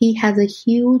Austin. He has a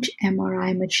huge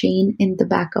MRI machine in the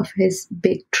back of his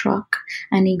big truck,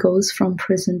 and he goes from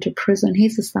prison to prison.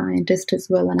 He's a scientist as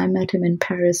well, and I met him in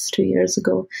Paris 2 years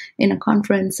ago in a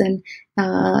conference, and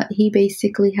he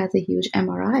basically has a huge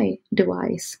MRI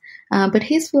device. But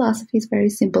his philosophy is very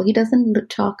simple. He doesn't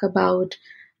talk about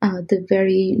the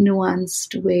very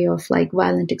nuanced way of like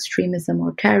violent extremism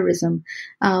or terrorism.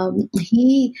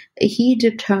 He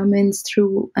determines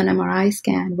through an MRI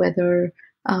scan whether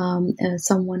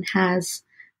someone has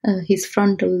his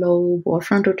frontal lobe or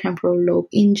frontotemporal lobe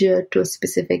injured to a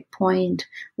specific point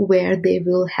where they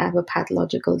will have a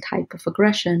pathological type of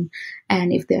aggression.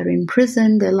 And if they're in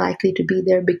prison, they're likely to be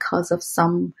there because of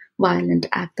some violent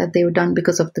act that they've done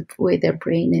because of the way their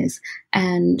brain is.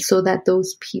 And so that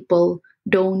those people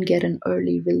don't get an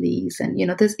early release. And,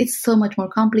 it's so much more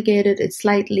complicated. It's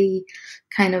slightly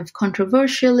kind of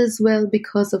controversial as well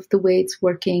because of the way it's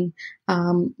working.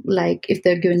 Like if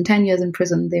they're given 10 years in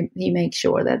prison, he makes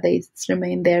sure that they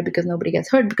remain there because nobody gets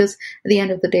hurt, because at the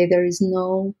end of the day, there is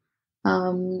no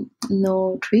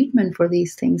treatment for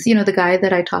these things. The guy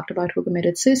that I talked about who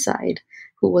committed suicide,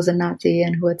 who was a Nazi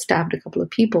and who had stabbed a couple of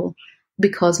people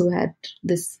because who had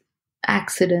this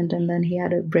accident and then he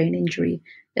had a brain injury.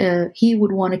 He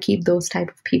would want to keep those type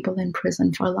of people in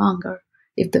prison for longer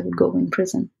if they would go in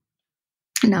prison.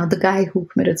 Now, the guy who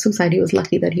committed suicide, he was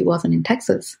lucky that he wasn't in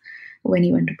Texas when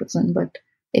he went to prison. But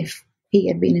if he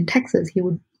had been in Texas, he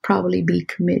would probably be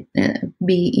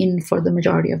in for the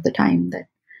majority of the time that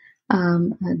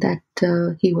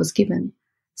he was given.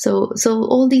 So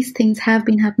all these things have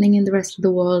been happening in the rest of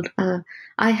the world.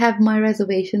 I have my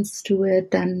reservations to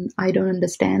it, and I don't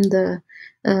understand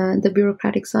the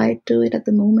bureaucratic side to it at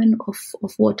the moment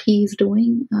of what he's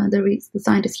doing. The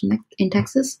scientist in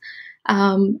Texas,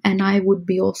 and I would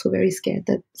be also very scared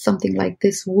that something like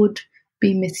this would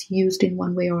be misused in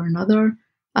one way or another.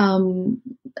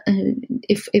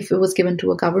 If it was given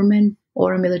to a government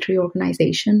or a military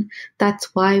organization.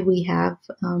 That's why we have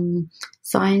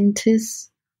scientists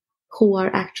who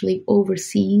are actually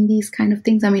overseeing these kind of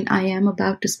things. I mean, I am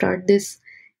about to start this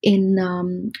in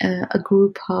a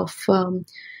group of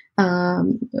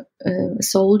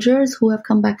soldiers who have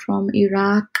come back from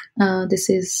Iraq. This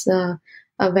is a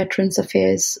Veterans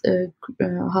Affairs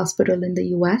hospital in the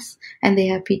US, and they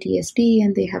have PTSD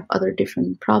and they have other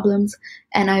different problems.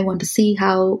 And I want to see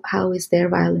how is their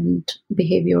violent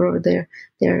behavior or their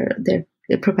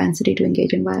propensity to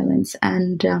engage in violence.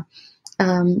 And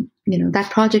that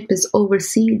project is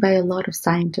overseen by a lot of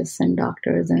scientists and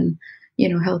doctors and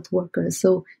health workers.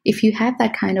 So if you have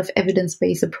that kind of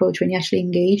evidence-based approach, when you actually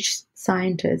engage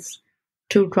scientists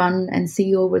to run and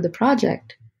see over the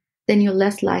project, then you're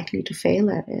less likely to fail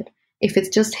at it. If it's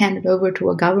just handed over to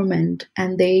a government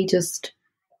and they just,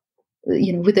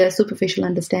 with their superficial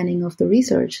understanding of the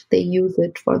research, they use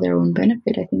it for their own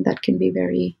benefit, I think that can be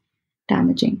very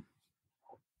damaging.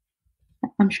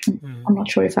 I'm not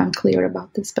sure if I'm clear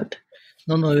about this, but...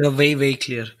 No, you're very, very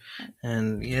clear.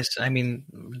 And yes, I mean,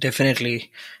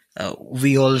 definitely,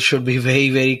 we all should be very,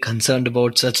 very concerned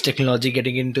about such technology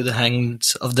getting into the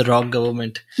hands of the wrong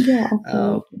government. Yeah,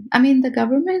 I mean, the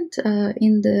government,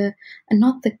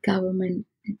 not the government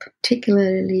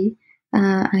particularly,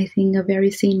 I think a very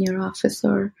senior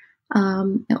officer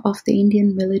of the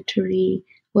Indian military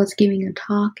was giving a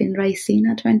talk in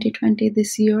Raisina 2020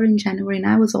 this year in January, and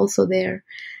I was also there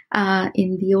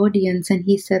in the audience, and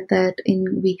he said that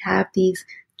we have these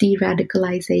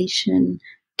deradicalization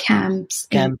camps.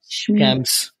 And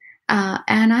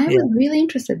I was really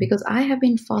interested because I have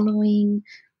been following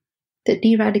the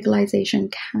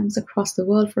deradicalization camps across the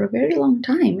world for a very long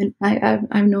time, and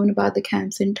I've known about the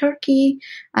camps in Turkey.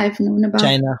 I've known about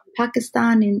China,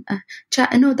 Pakistan. In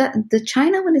that the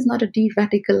China one is not a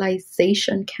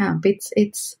deradicalization camp.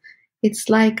 It's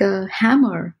like a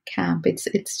hammer camp.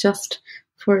 It's just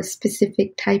for a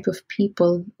specific type of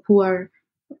people who are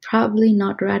probably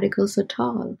not radicals at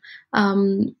all.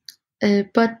 And there's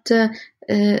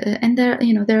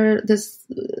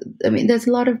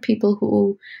a lot of people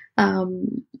who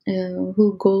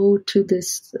go to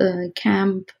this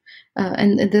camp,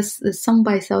 and there's some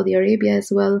by Saudi Arabia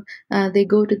as well. They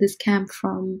go to this camp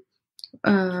from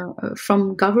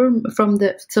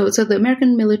government, so the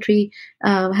American military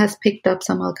has picked up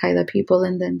some Al Qaeda people,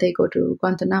 and then they go to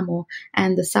Guantanamo,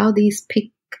 and the Saudis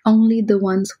pick only the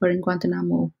ones who are in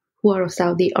Guantanamo who are of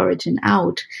Saudi origin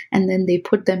out, and then they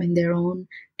put them in their own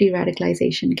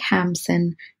de-radicalization camps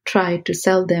and try to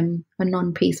sell them a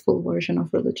non-peaceful version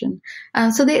of religion.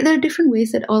 So there are different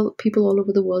ways that people all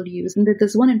over the world use. And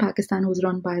there's one in Pakistan who's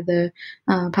run by the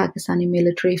Pakistani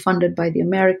military, funded by the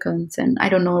Americans. And I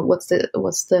don't know what's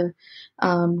the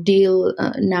deal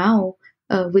now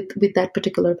with that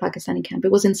particular Pakistani camp.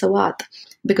 It was in Sawat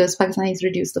because Pakistanis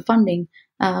reduced the funding.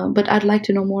 But I'd like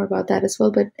to know more about that as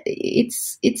well. But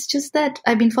it's just that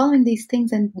I've been following these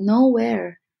things, and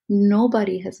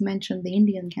nobody has mentioned the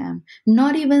Indian camp.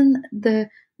 Not even the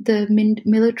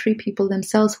military people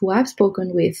themselves who I've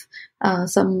spoken with,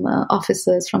 some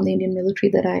officers from the Indian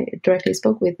military that I directly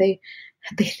spoke with, they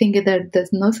think that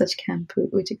there's no such camp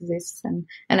which exists. And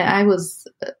I was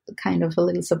kind of a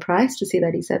little surprised to see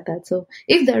that he said that. So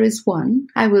if there is one,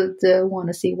 I would want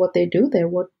to see what they do there.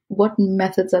 What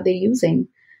methods are they using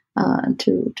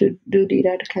to do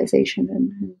de-radicalization?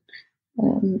 And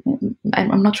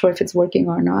I'm not sure if it's working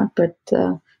or not, but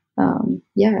I'd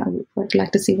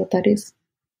like to see what that is.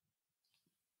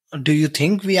 Do you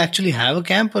think we actually have a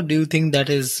camp, or do you think that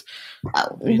is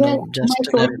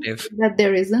just a narrative? That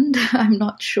there isn't. I'm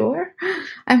not sure.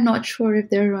 I'm not sure if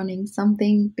they're running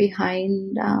something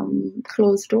behind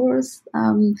closed doors.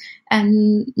 And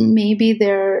maybe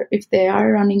if they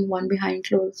are running one behind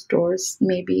closed doors,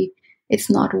 maybe it's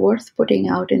not worth putting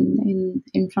out in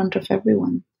front of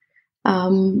everyone.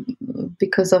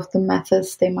 Because of the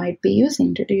methods they might be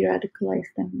using to de-radicalize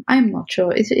them. I'm not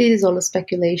sure. It is all a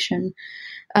speculation.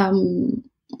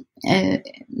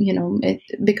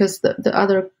 Because the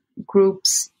other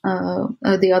groups,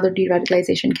 the other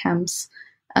de-radicalization camps,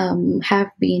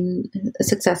 have been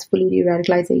successfully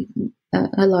de-radicalizing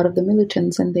a lot of the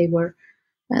militants, and they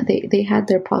had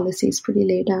their policies pretty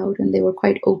laid out, and they were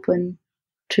quite open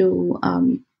to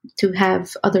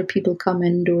have other people come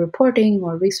and do reporting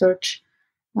or research.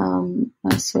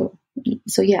 So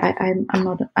yeah, I'm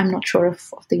not sure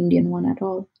of the Indian one at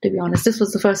all, to be honest. This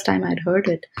was the first time I'd heard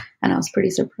it, and I was pretty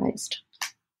surprised.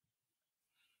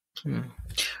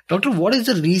 Doctor, what is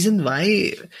the reason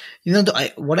why,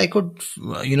 what I could,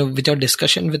 with your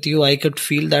discussion with you, I could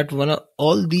feel that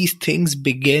all these things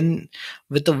begin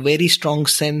with a very strong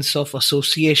sense of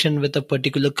association with a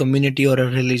particular community or a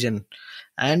religion.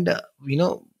 And,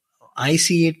 I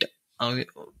see it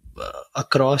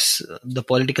across the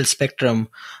political spectrum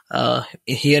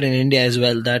here in India as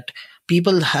well, that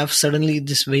people have suddenly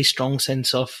this very strong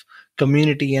sense of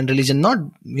community and religion, not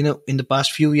in the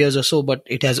past few years or so, but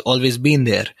it has always been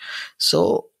there.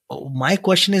 So my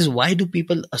question is, why do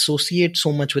people associate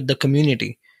so much with the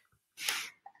community?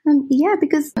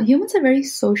 Because humans are very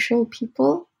social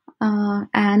people,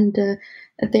 and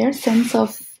their sense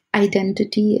of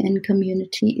identity and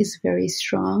community is very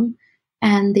strong,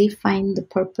 and they find the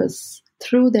purpose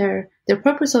through their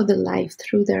purpose of their life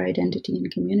through their identity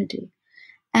and community.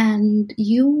 And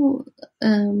you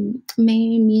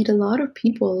may meet a lot of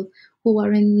people who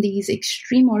are in these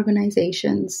extreme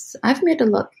organizations. I've met a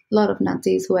lot of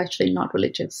Nazis who are actually not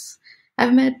religious.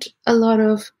 I've met a lot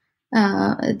of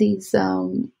these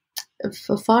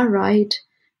far right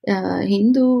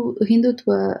Hindutva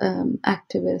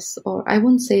activists, or I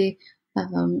wouldn't say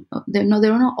they're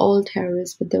not all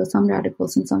terrorists, but there were some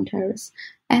radicals and some terrorists,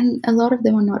 and a lot of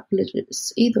them are not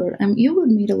religious either. You would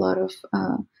meet a lot of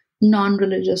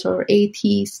non-religious or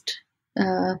atheist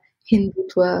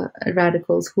Hindutva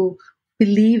radicals who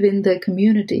believe in the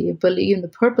community, believe in the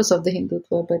purpose of the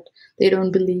Hindutva, but they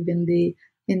don't believe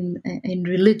in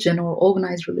religion or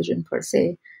organized religion per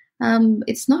se.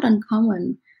 It's not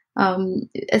uncommon.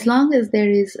 As long as there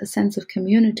is a sense of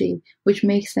community, which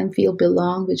makes them feel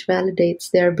belong, which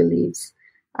validates their beliefs,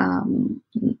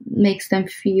 makes them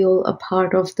feel a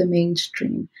part of the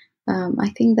mainstream. I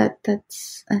think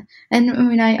that's, and I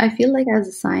mean, I feel like as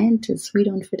a scientist, we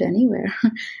don't fit anywhere,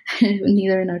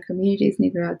 neither in our communities,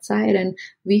 neither outside. And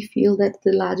we feel that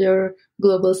the larger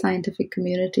global scientific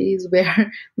community is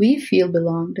where we feel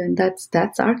belonged, and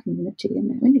that's our community.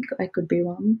 And I mean, I could be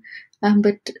wrong,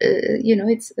 but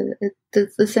it's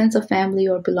the sense of family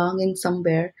or belonging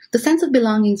somewhere. The sense of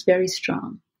belonging is very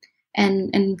strong,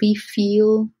 and we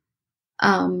feel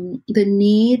the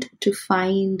need to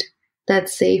find that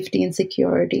safety and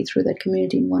security through that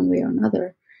community in one way or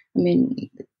another. I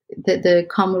mean, the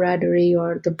camaraderie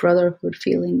or the brotherhood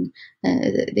feeling,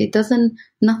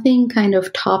 nothing kind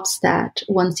of tops that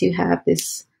once you have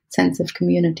this sense of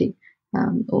community,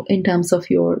 in terms of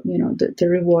your, the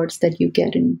rewards that you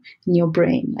get in your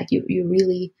brain. Like you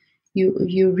really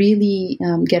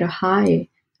get a high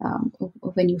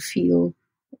when you feel,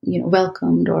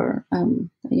 welcomed or,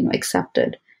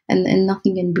 accepted. And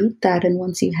nothing can beat that. And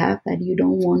once you have that, you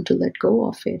don't want to let go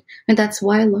of it. And that's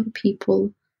why a lot of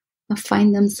people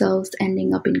find themselves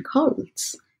ending up in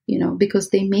cults, because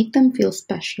they make them feel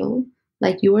special.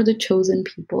 Like you are the chosen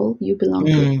people, you belong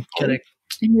to a cult, correct.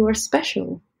 And you are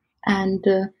special. And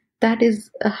that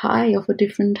is a high of a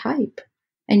different type.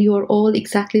 And you are all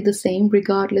exactly the same,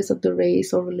 regardless of the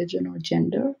race or religion or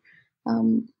gender.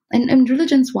 And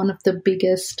religion's one of the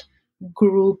biggest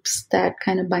groups that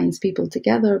kind of binds people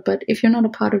together. But if you're not a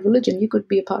part of religion, you could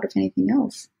be a part of anything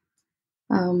else.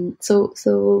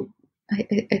 So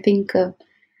I think, I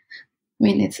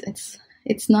mean,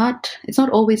 it's not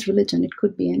always religion. It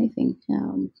could be anything.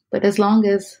 But as long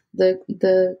as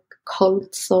the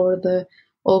cults or the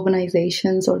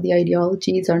organizations or the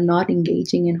ideologies are not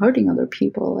engaging in hurting other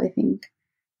people, I think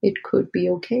it could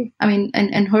be okay. I mean,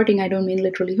 and hurting, I don't mean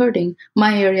literally hurting.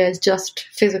 My area is just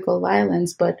physical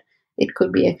violence, but it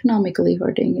could be economically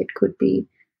hurting. It could be,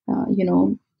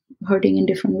 hurting in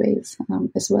different ways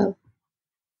as well.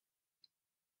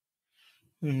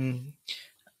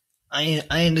 I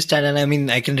understand, and I mean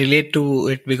I can relate to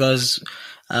it because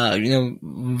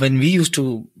when we used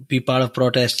to be part of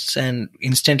protests, and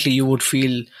instantly you would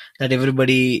feel that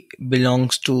everybody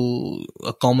belongs to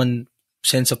a common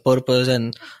sense of purpose,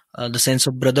 and the sense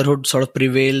of brotherhood sort of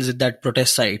prevails at that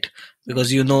protest site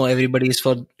because everybody is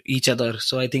for each other.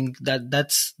 So I think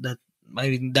that's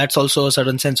also a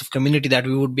certain sense of community that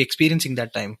we would be experiencing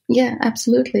that time. Yeah,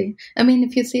 absolutely. I mean,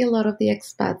 if you see a lot of the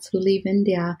expats who leave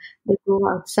India, they go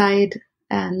outside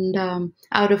and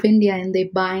out of India, and they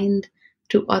bind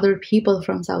to other people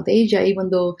from South Asia,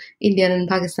 even though Indian and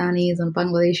Pakistanis and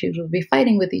Bangladeshis will be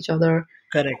fighting with each other.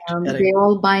 Correct. They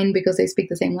all bind because they speak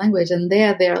the same language, and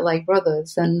they're like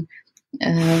brothers. And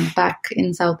back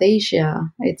in South Asia,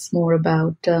 it's more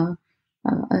about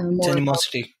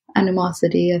animosity.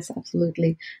 Animosity, yes,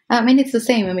 absolutely. I mean, it's the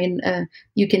same. I mean,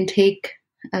 you can take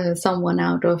someone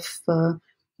out of, the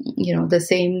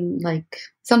same, like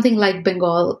something like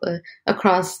Bengal,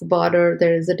 across the border.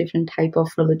 There is a different type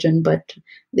of religion, but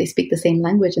they speak the same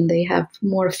language, and they have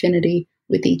more affinity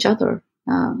with each other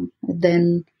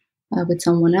than with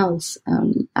someone else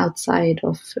outside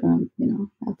of,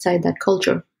 outside that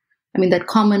culture. I mean, that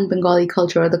common Bengali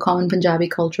culture or the common Punjabi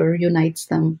culture unites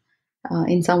them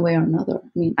in some way or another. I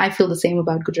mean, I feel the same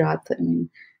about Gujarat. I mean,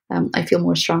 I feel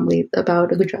more strongly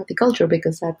about a Gujarati culture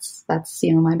because that's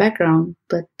my background.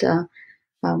 But but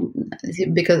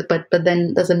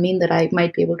then doesn't mean that I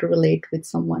might be able to relate with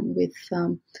someone with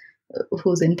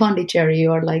who's in Pondicherry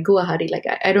or like Guwahati. Like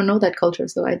I don't know that culture,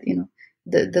 so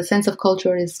the sense of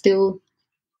culture is still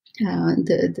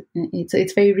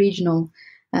it's very regional.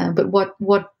 But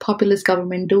what populist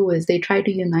government do is they try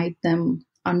to unite them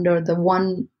under the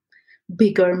one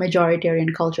bigger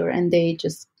majoritarian culture, and they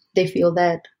feel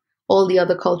that all the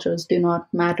other cultures do not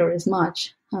matter as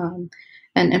much.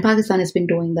 And Pakistan has been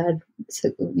doing that,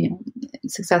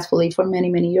 successfully for many,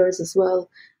 many years as well.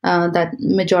 That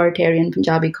majoritarian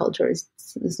Punjabi culture is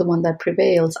the one that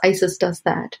prevails. ISIS does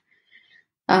that.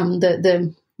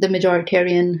 The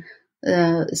majoritarian,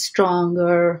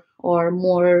 stronger or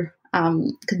more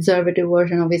conservative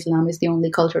version of Islam is the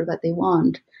only culture that they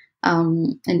want.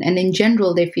 And in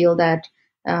general, they feel that,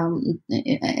 and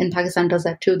Pakistan does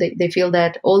that too, they feel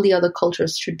that all the other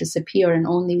cultures should disappear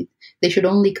and they should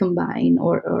only combine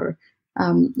or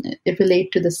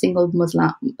relate to the single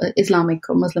Islamic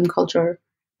or Muslim culture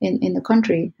in the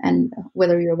country. And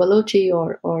whether you're a Balochi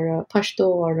or a Pashto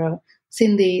or a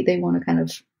Sindhi, they want to kind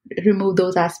of remove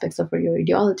those aspects of your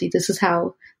ideology. This is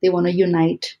how they want to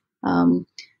unite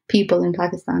people in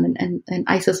Pakistan, and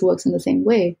ISIS works in the same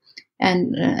way.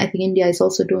 And I think India is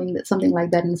also doing something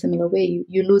like that in a similar way.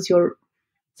 You lose your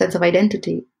sense of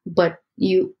identity, but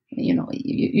you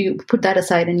put that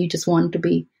aside and you just want to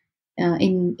be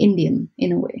Indian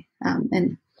in a way.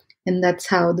 And that's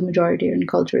how the majoritarian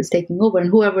culture is taking over.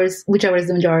 And whichever is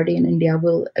the majority in India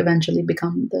will eventually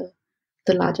become the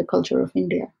larger culture of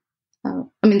India.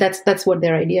 That's what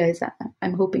their idea is.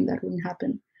 I'm hoping that wouldn't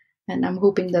happen. And I'm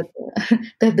hoping that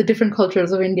that the different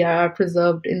cultures of India are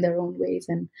preserved in their own ways,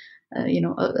 and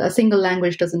a single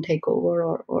language doesn't take over,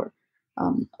 or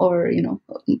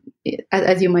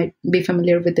as you might be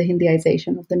familiar with the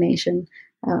Hindiization of the nation.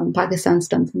 Pakistan's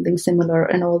done something similar,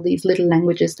 and all these little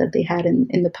languages that they had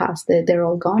in the past, they're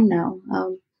all gone now,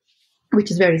 which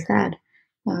is very sad.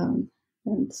 And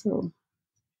so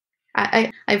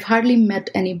I've hardly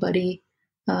met anybody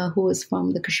who is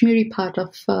from the Kashmiri part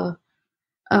of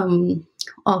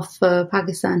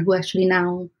Pakistan who actually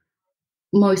now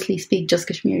mostly speak just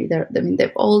Kashmiri.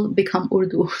 They've all become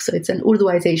Urdu, so it's an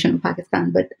Urduization of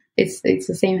Pakistan. But it's the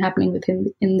same happening with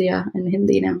India and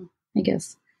Hindi now, I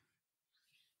guess.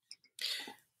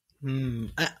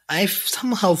 I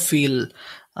somehow feel,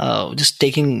 just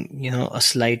taking a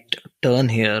slight turn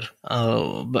here,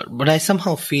 but I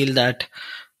somehow feel that,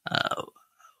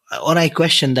 or I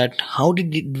question that, how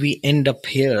did we end up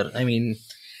here? I mean,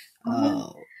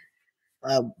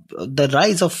 the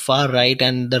rise of far right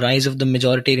and the rise of the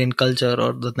majoritarian culture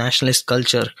or the nationalist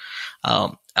culture,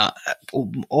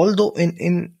 although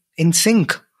in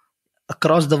sync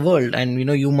across the world, and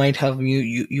you might have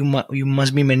you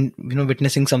must be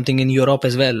witnessing something in Europe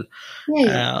as well.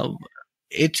 Yeah.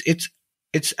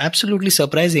 It's absolutely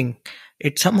surprising.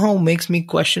 It somehow makes me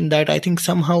question that I think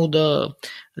somehow the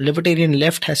libertarian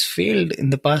left has failed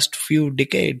in the past few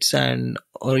decades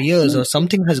or years, or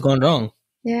something has gone wrong.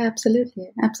 Yeah,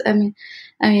 absolutely.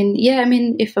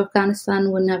 If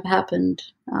Afghanistan wouldn't have happened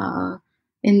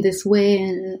in this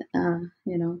way,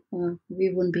 we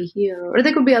wouldn't be here. Or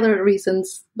there could be other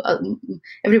reasons.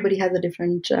 Everybody has a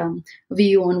different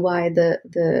view on why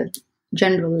the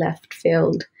general left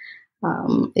failed.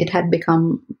 It had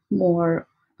become more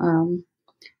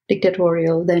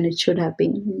dictatorial than it should have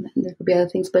been. And there could be other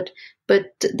things, but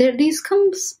these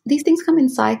things come in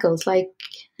cycles. Like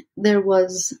there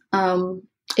was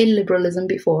illiberalism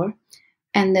before,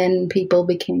 and then people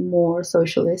became more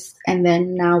socialist, and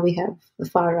then now we have the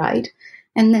far right.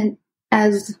 And then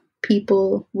as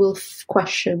people will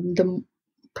question the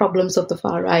problems of the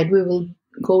far right, we will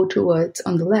go towards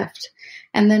on the left.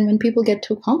 And then when people get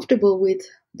too comfortable with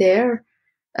their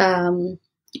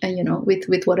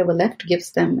with whatever left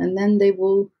gives them, and then they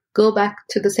will go back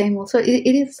to the same old. So it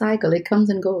is a cycle. It comes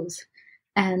and goes.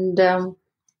 And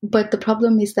but the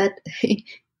problem is that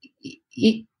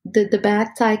the bad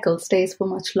cycle stays for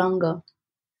much longer,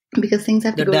 because things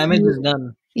have to go. The damage is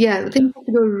done. Yeah, things have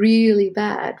to go really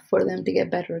bad for them to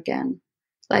get better again.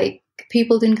 Like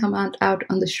people didn't come out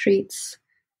on the streets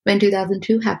when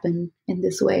 2002 happened in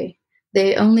this way.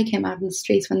 They only came out in the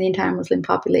streets when the entire Muslim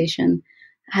population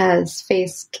has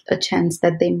faced a chance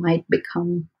that they might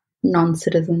become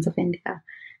non-citizens of India,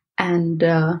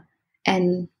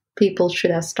 and people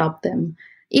should have stopped them.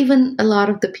 Even a lot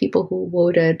of the people who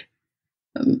voted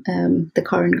the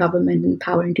current government in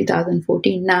power in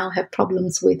 2014 now have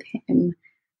problems with him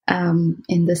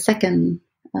in the second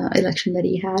election that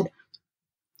he had.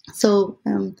 So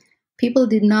people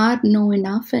did not know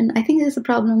enough, and I think there's a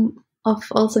problem of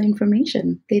also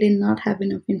information. They did not have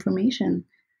enough information,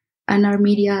 and our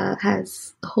media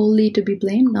has wholly to be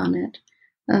blamed on it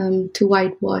to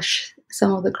whitewash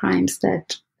some of the crimes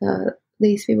that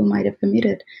these people might have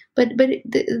committed. But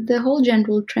the whole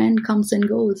general trend comes and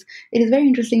goes. It is very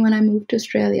interesting. When I moved to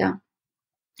Australia,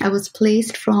 I was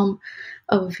placed from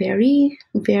a very,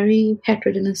 very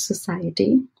heterogeneous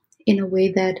society in a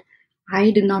way that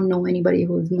I did not know anybody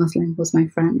who was Muslim who was my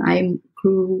friend. I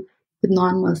grew with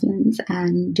non-Muslims,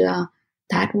 and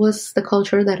that was the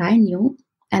culture that I knew,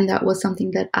 and that was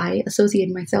something that I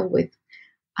associated myself with.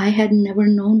 I had never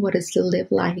known what it is to live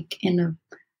like in a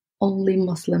only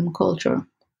Muslim culture,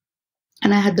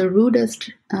 and I had the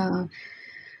rudest,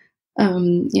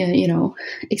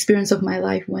 experience of my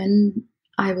life when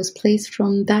I was placed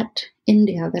from that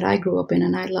India that I grew up in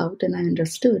and I loved and I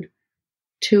understood,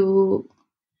 to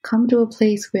come to a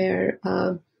place where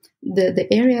the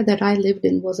area that I lived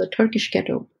in was a Turkish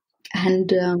ghetto.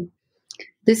 And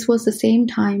this was the same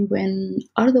time when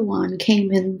Erdogan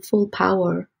came in full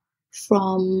power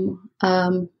from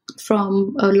a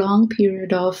long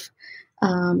period of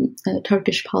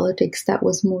Turkish politics that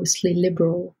was mostly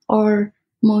liberal or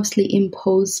mostly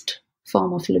imposed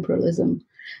form of liberalism.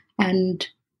 And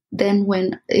then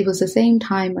when it was the same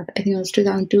time, I think it was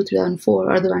 2002, 2004,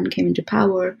 Erdogan came into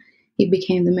power. He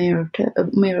became the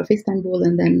mayor of Istanbul,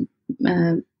 and then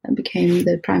became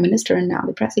the prime minister and now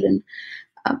the president.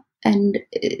 And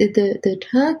the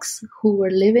Turks who were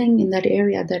living in that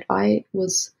area that I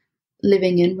was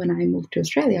living in when I moved to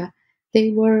Australia,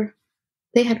 they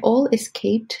had all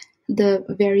escaped the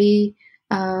very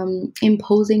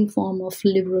imposing form of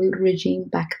liberal regime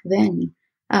back then.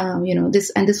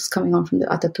 This was coming on from the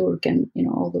Ataturk and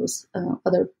all those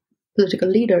other political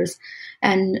leaders.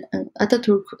 And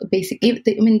Ataturk basically,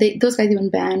 those guys even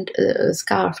banned a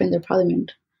scarf in their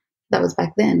parliament. That was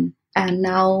back then. And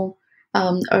now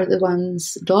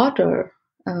Erdogan's daughter,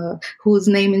 whose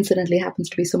name incidentally happens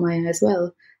to be Sumaiya as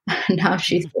well, now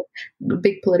she's a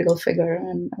big political figure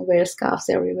and wears scarves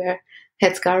everywhere,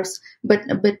 headscarves. But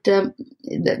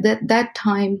that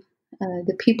time,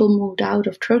 the people moved out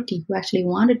of Turkey who actually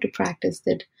wanted to practice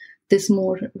this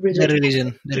more their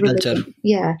religion, their culture.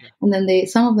 Yeah. And then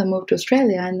some of them moved to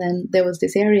Australia, and then there was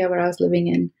this area where I was living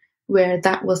in where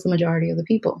that was the majority of the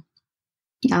people.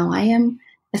 Now I am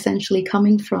essentially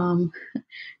coming from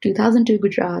 2002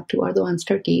 Gujarat to Erdogan's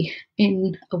Turkey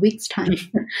in a week's time.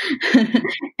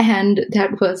 And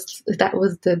that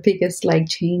was the biggest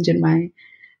change in my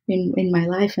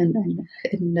life, and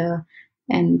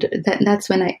that's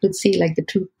when I could see the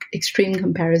two extreme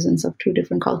comparisons of two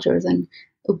different cultures and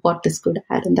what this could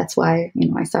add. And that's why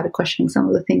I started questioning some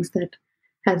of the things that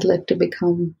has led to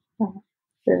become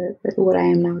what I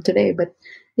am now today. But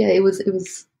yeah, it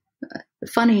was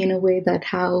funny in a way that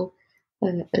how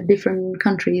different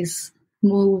countries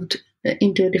moved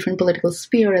into a different political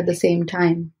sphere at the same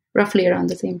time, roughly around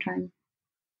the same time.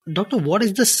 Doctor, what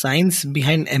is the science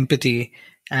behind empathy?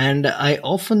 And I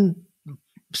often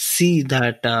see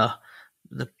that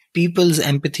the people's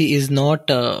empathy is not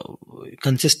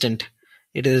consistent.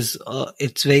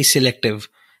 It's very selective.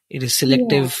 It is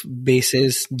selective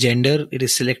basis gender. It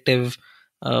is selective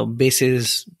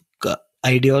basis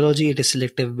ideology. It is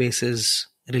selective basis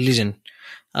religion.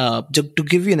 To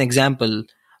give you an example,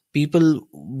 people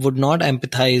would not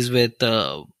empathize with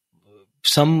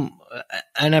some,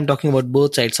 and I'm talking about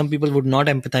both sides. Some people would not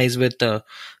empathize with a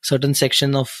certain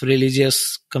section of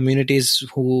religious communities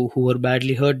who were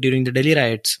badly hurt during the Delhi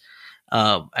riots,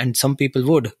 and some people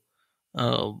would.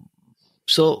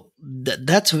 So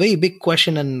that's a very big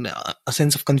question and a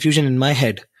sense of confusion in my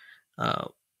head.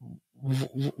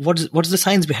 What's the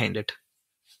science behind it?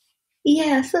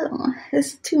 Yeah, so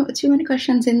there's too many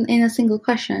questions in a single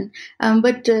question.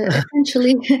 But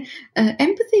essentially,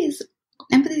 empathy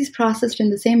is processed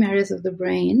in the same areas of the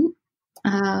brain,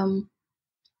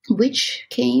 which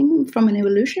came from an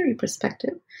evolutionary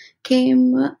perspective,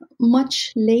 came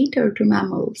much later to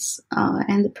mammals,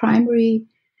 and the primary,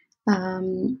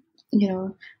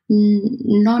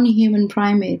 non-human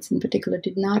primates in particular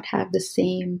did not have the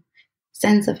same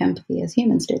sense of empathy as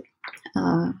humans did.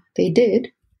 They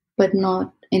did, but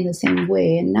not in the same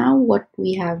way. And now what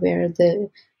we have where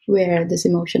this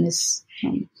emotion is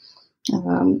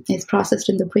processed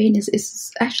in the brain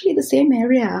is actually the same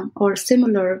area or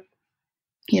similar,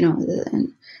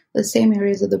 the same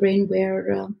areas of the brain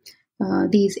where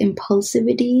these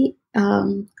impulsivity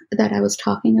that I was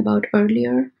talking about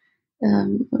earlier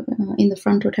in the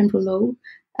frontotemporal lobe,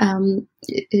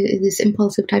 this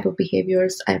impulsive type of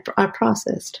behaviors are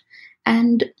processed.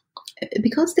 And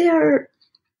because they are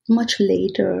much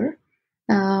later,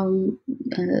 they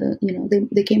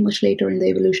came much later in the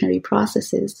evolutionary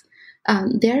processes.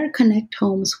 They're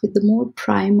connectomes with the more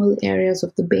primal areas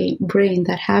of the brain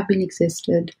that have been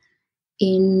existed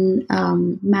in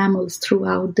mammals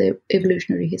throughout the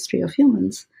evolutionary history of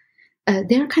humans.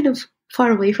 They're kind of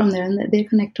far away from there, and their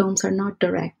connectomes are not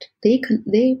direct. They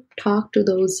talk to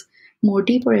those more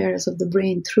deeper areas of the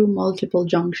brain through multiple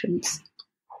junctions.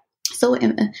 So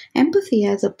empathy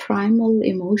as a primal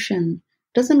emotion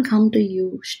doesn't come to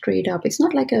you straight up. It's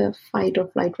not like a fight or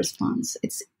flight response.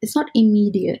 It's not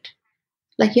immediate.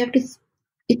 Like you have to.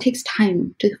 It takes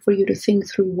time for you to think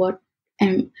through what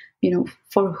and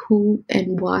for who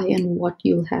and why and what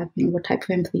you'll have. What type of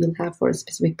empathy you'll have for a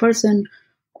specific person,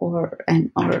 or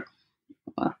a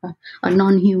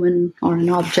non-human or an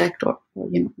object, or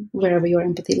wherever your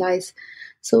empathy lies.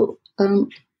 So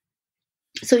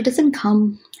so it doesn't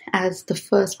come as the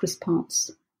first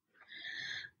response.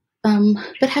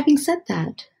 But having said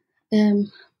that,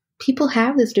 people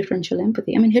have this differential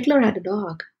empathy. I mean, Hitler had a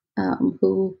dog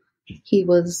who he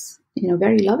was,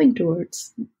 very loving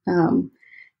towards, and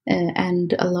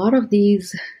a lot of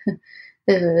these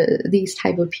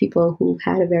type of people who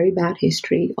had a very bad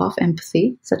history of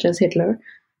empathy, such as Hitler,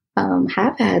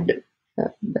 have had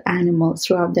animals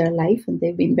throughout their life, and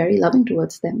they've been very loving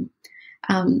towards them.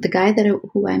 The guy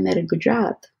who I met in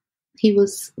Gujarat, he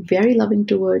was very loving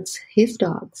towards his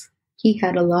dogs. He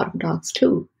had a lot of dogs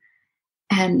too.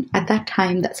 And at that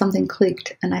time, that something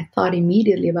clicked, and I thought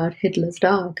immediately about Hitler's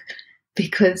dog,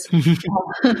 because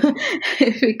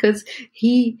because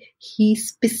he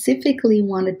specifically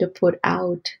wanted to put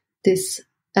out this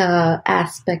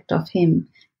aspect of him,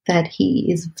 that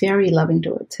he is very loving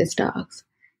towards his dogs.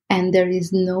 And there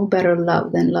is no better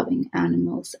love than loving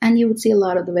animals. And you would see a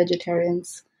lot of the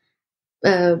vegetarians,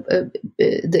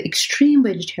 the extreme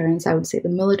vegetarians, I would say, the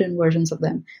militant versions of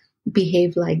them,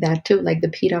 behave like that too. Like the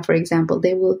PETA, for example,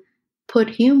 they will put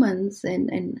humans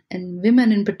and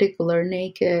women in particular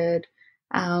naked,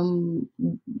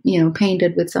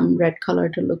 painted with some red color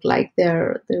to look like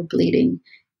they're bleeding,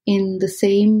 in the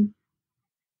same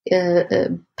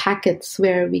packets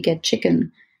where we get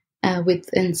chicken,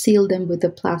 and seal them with a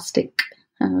plastic,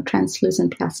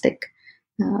 translucent plastic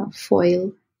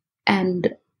foil,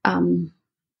 and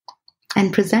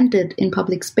presented in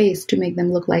public space to make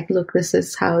them look like, look, this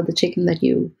is how the chicken that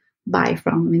you buy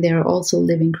from. I mean, they are also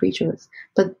living creatures,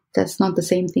 but that's not the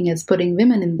same thing as putting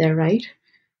women in there, right?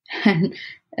 And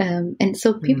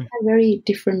so people have very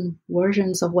different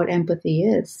versions of what empathy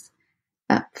is.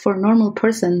 For a normal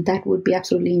person, that would be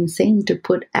absolutely insane to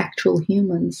put actual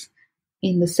humans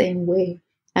in the same way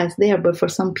as they are. But for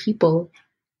some people,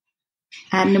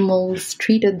 animals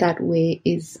treated that way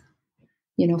is,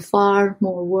 far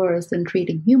more worse than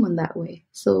treating human that way.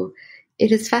 So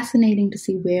it is fascinating to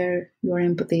see where your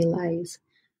empathy lies.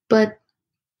 But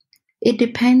it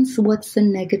depends what's the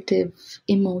negative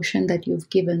emotion that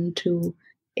you've given to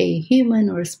a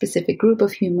human or a specific group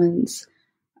of humans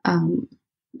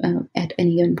at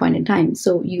any given point in time.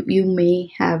 So you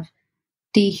may have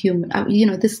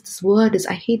this word is,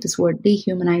 I hate this word,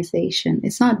 dehumanization.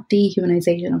 It's not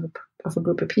dehumanization of a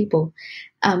group of people.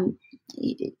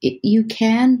 You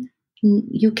can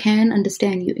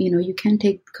understand, you can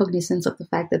take cognizance of the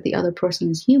fact that the other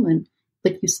person is human,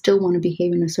 but you still want to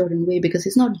behave in a certain way because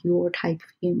it's not your type of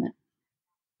human.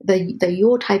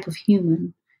 Your type of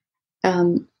human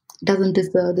doesn't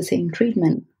deserve the same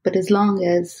treatment. But as long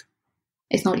as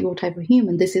it's not your type of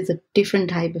human, this is a different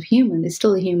type of human. It's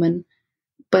still a human,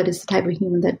 but it's the type of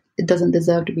human that it doesn't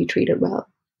deserve to be treated well.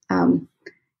 And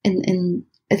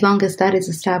as long as that is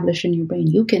established in your brain,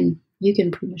 you can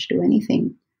pretty much do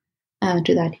anything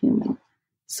to that human.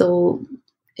 So,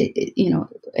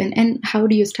 and how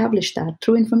do you establish that?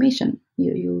 Through information.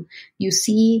 You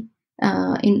see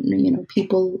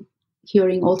people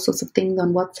hearing all sorts of things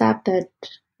on WhatsApp that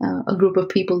a group of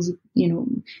people,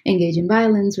 engage in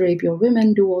violence, rape your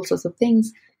women, do all sorts of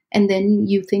things. And then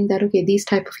you think that, okay, these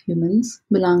type of humans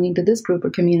belonging to this group or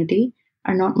community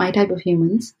are not my type of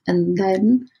humans. And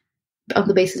then on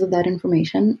the basis of that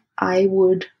information, I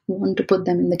would want to put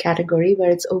them in the category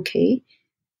where it's okay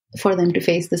for them to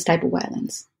face this type of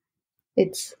violence.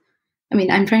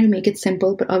 I'm trying to make it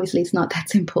simple, but obviously it's not that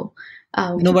simple.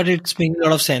 No, but it's making a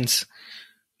lot of sense.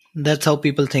 That's how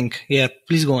people think. Yeah,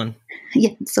 please go on.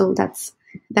 Yeah, so that's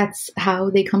how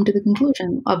they come to the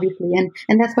conclusion, obviously.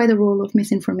 And that's why the role of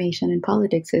misinformation in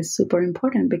politics is super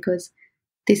important, because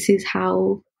this is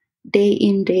how day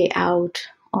in, day out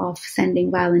of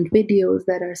sending violent videos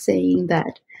that are saying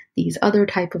that these other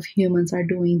type of humans are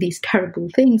doing these terrible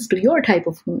things to your type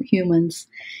of humans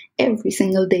every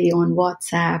single day on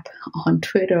WhatsApp, on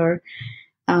Twitter,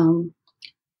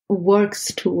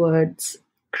 works towards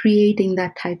creating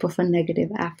that type of a negative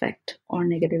affect or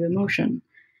negative emotion.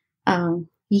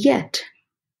 Yet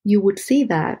you would see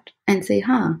that and say,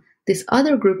 this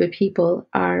other group of people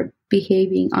are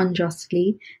behaving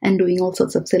unjustly and doing all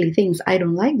sorts of silly things. I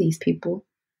don't like these people.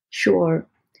 Sure,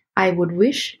 I would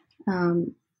wish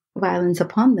violence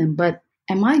upon them, but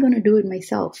am I going to do it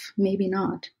myself? Maybe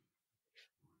not.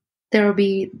 there will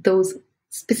be those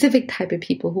specific type of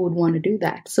people who would want to do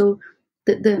that. So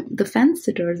the fence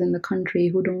sitters in the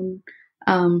country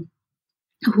um,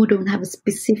 who don't have a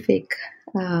specific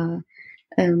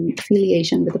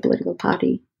affiliation with a political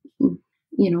party,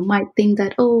 might think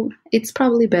that, oh, it's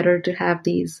probably better to have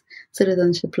these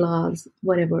citizenship laws,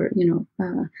 whatever.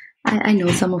 I know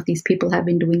some of these people have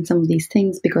been doing some of these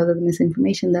things because of the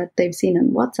misinformation that they've seen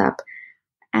on WhatsApp,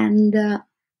 and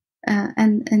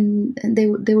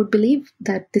they would believe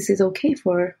that this is okay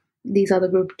for these other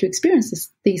groups to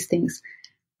experience these things,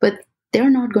 but they're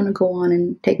not going to go on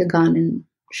and take a gun and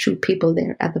shoot people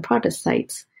there at the protest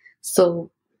sites.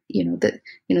 So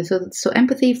so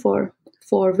empathy for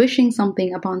wishing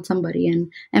something upon somebody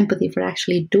and empathy for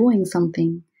actually doing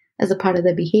something as a part of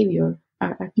their behavior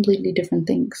are completely different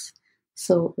things.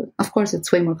 So of course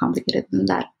it's way more complicated than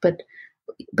that, but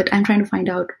I'm trying to find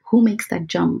out who makes that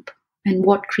jump and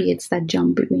what creates that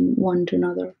jump between one to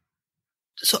another.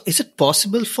 So is it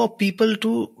possible for people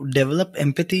to develop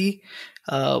empathy,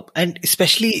 and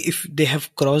especially if they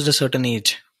have crossed a certain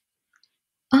age?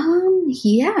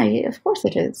 Yeah, of course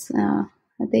it is.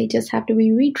 They just have to be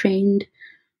retrained.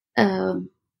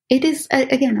 It is,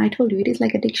 again, I told you, it is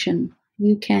like addiction.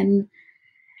 You can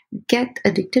get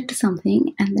addicted to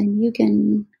something and then you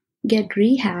can get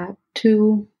rehab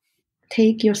to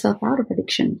take yourself out of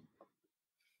addiction.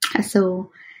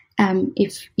 So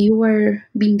if you were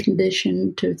being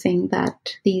conditioned to think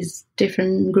that these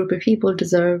different group of people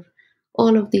deserve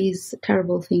all of these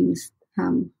terrible things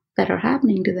that are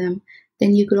happening to them,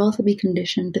 then you could also be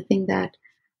conditioned to think that,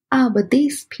 but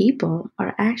these people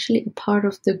are actually a part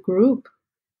of the group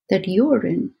that you're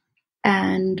in,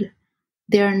 and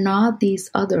they're not these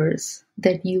others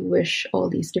that you wish all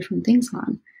these different things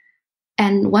on.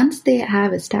 And once they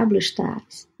have established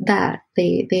that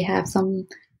they have some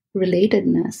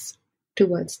relatedness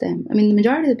towards them. I mean, the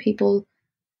majority of the people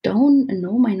don't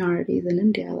know minorities in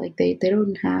India. Like they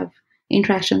don't have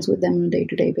interactions with them on a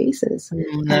day-to-day basis.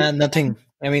 Nothing.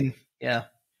 I mean, yeah.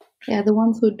 Yeah, the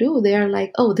ones who do, they are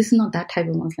like, oh, this is not that type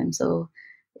of Muslim. So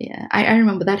yeah, I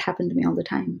remember that happened to me all the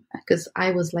time because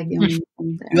I was like the only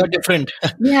Muslim there. You are different.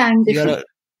 Yeah, I'm different.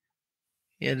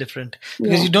 You're different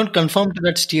because you don't conform to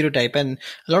that stereotype. And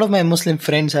a lot of my Muslim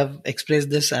friends have expressed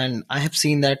this, and I have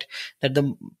seen that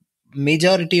the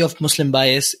majority of Muslim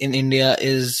bias in India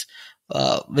is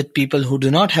with people who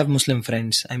do not have Muslim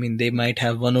friends. I mean, they might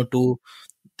have one or two.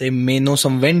 They may know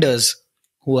some vendors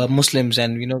who are Muslims,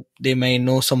 and they may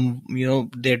know some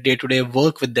their day-to-day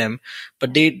work with them,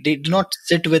 but they do not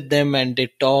sit with them and they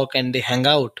talk and they hang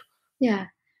out. Yeah,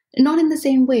 not in the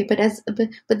same way, but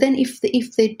then if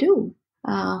they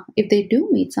do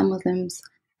meet some Muslims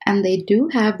and they do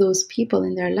have those people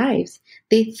in their lives,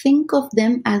 they think of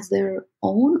them as their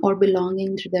own or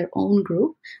belonging to their own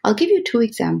group. I'll give you two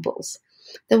examples.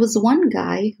 There was one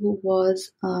guy who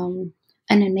was an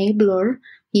enabler.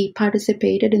 He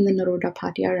participated in the Naroda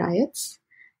Party riots,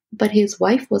 but his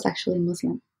wife was actually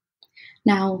Muslim.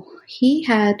 Now, he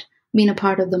had been a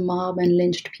part of the mob and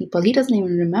lynched people. He doesn't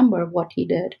even remember what he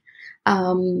did.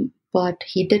 But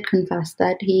he did confess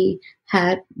that he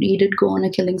did go on a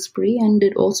killing spree and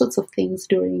did all sorts of things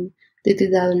during the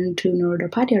 2002 Naroda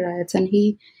Party riots. And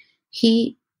he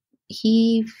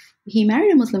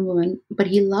married a Muslim woman, but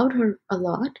he loved her a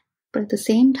lot. But at the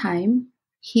same time,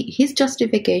 his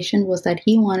justification was that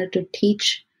he wanted to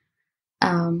teach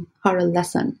her a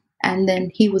lesson. And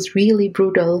then he was really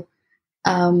brutal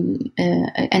and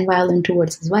violent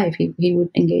towards his wife. He would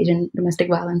engage in domestic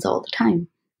violence all the time.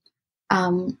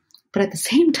 But at the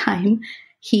same time,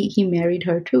 he married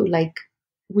her too. Like,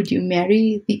 would you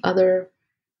marry the other,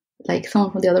 like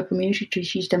someone from the other community to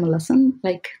teach them a lesson?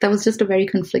 Like, that was just a very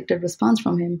conflicted response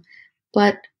from him.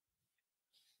 But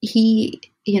he,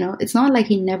 it's not like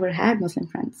he never had Muslim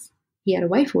friends. He had a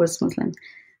wife who was Muslim.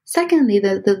 Secondly,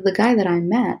 the guy that I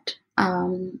met,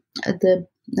 the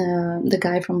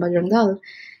guy from Bajrang Dal,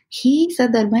 he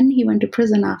said that when he went to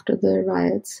prison after the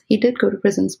riots, he did go to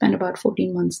prison, spent about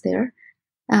 14 months there.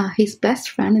 His best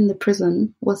friend in the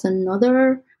prison was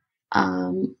another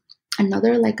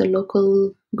like a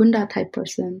local Gunda type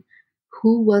person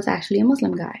who was actually a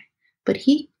Muslim guy. But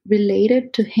he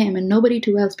related to him and nobody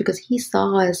to else because he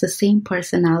saw as the same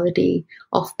personality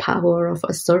of power, of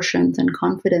assertions and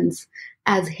confidence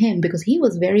as him, because he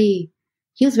was very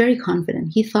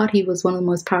confident. He thought he was one of the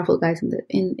most powerful guys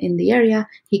in the area.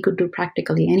 He could do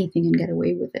practically anything and get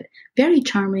away with it. Very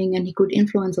charming, and he could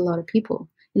influence a lot of people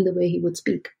in the way he would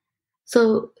speak.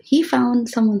 So he found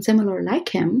someone similar like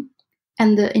him,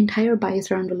 and the entire bias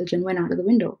around religion went out of the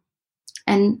window.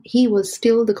 And he was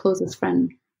still the closest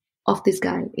friend of this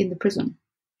guy in the prison.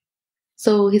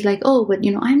 So he's like, oh, but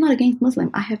I'm not against Muslim.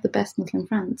 I have the best Muslim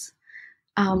friends.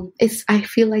 I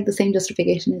feel like the same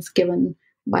justification is given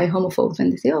by homophobes when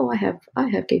they say, oh, I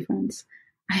have gay friends.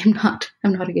 I'm not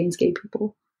against gay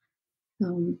people.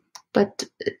 But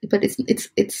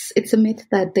it's a myth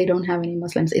that they don't have any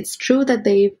Muslims. It's true that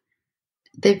they've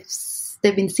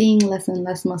been seeing less and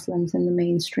less Muslims in the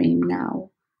mainstream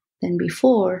now than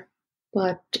before.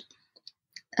 But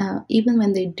even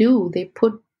when they do, they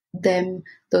put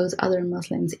those other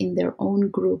Muslims in their own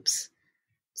groups,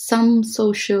 some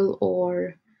social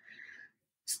or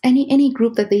any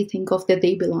group that they think of that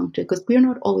they belong to, because we're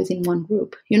not always in one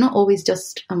group. You're not always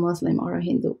just a Muslim or a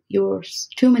Hindu. You're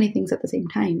too many things at the same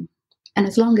time. And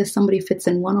as long as somebody fits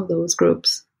in one of those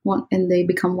groups and they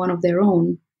become one of their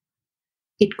own,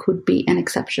 it could be an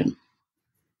exception.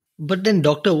 But then,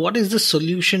 doctor, what is the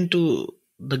solution to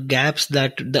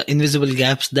the invisible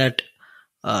gaps that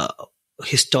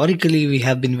historically we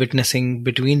have been witnessing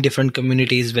between different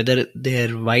communities, whether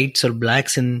they're whites or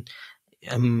blacks in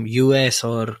US,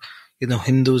 or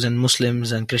Hindus and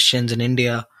Muslims and Christians in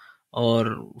India, or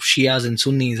Shias and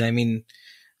Sunnis? I mean,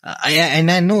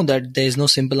 I know that there is no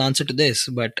simple answer to this,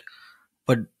 but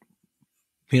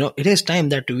it is time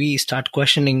that we start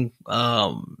questioning.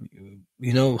 How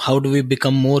do we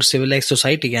become more civilized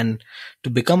society? And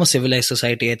to become a civilized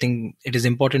society, I think it is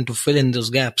important to fill in those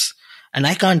gaps. And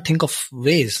I can't think of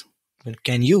ways.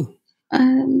 Can you?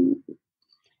 Again,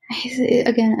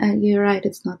 you're right.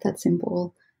 It's not that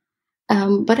simple.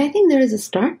 But I think there is a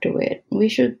start to it. We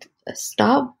should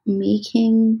stop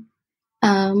making,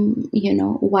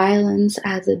 violence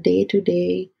as a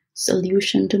day-to-day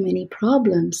solution to many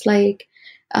problems. Like,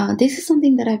 this is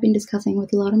something that I've been discussing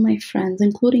with a lot of my friends,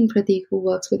 including Pratik, who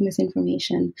works with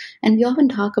misinformation. And we often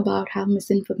talk about how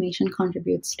misinformation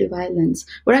contributes to violence.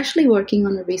 We're actually working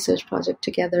on a research project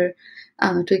together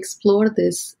to explore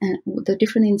this and the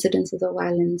different incidences of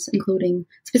violence, including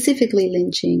specifically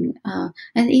lynching,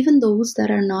 and even those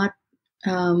that are not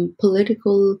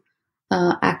political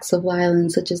acts of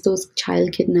violence, such as those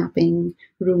child kidnapping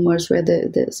rumors, where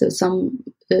some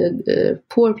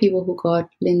poor people who got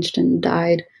lynched and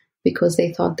died because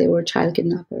they thought they were child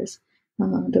kidnappers.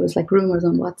 There was like rumors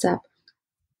on WhatsApp.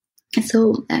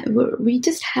 So we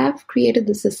just have created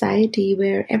the society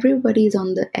where everybody's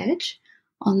on the edge,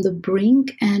 on the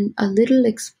brink, and a little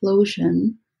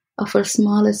explosion of our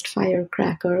smallest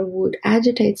firecracker would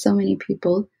agitate so many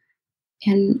people.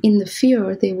 And in the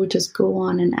fear, they would just go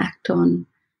on and act on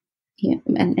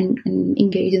and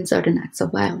engage in certain acts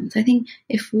of violence. I think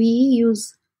if we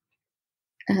use,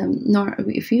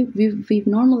 we've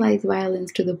normalized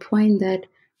violence to the point that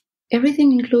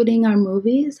everything, including our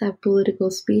movies, have political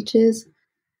speeches,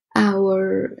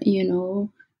 our,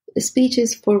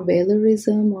 speeches for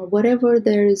valorism or whatever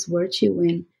there is virtue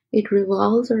in, it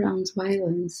revolves around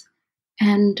violence.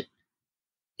 And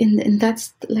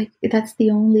that's the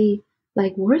only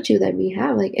virtue that we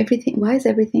have. Like everything, why is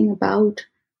everything about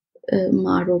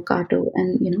Maro Kato?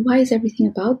 And why is everything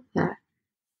about that?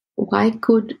 Why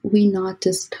could we not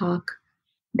just talk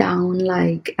down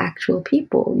like actual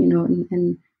people,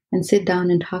 and sit down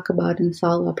and talk about and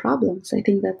solve our problems? I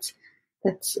think that's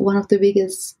one of the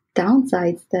biggest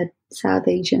downsides that South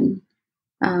Asian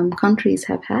countries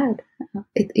have had.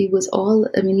 It was all,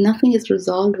 nothing is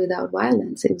resolved without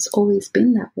violence. It's always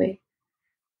been that way.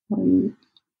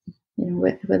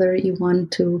 Whether you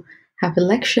want to have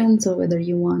elections or whether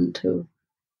you want to,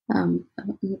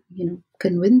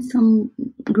 convince some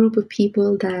group of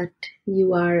people that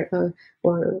you are,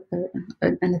 or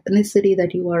an ethnicity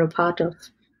that you are a part of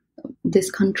this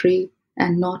country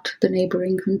and not the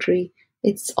neighboring country,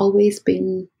 it's always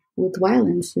been with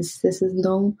violence.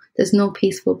 There's no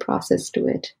peaceful process to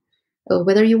it.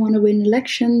 Whether you want to win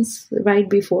elections, right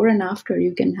before and after,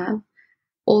 you can have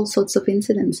all sorts of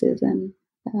incidences, and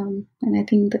I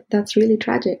think that's really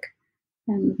tragic,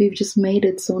 and we've just made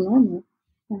it so normal.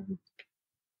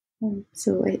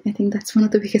 So I think that's one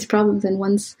of the biggest problems. And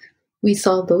once we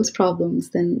solve those problems,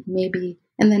 then maybe,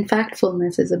 and then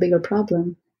factfulness is a bigger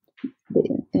problem.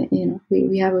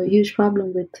 We have a huge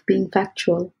problem with being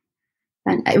factual,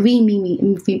 and I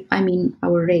mean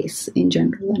our race in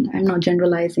general, and I'm not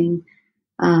generalizing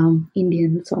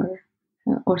Indians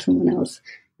or someone else.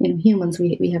 Humans,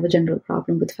 we have a general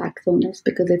problem with factfulness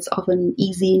because it's often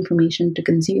easy information to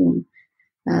consume.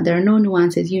 There are no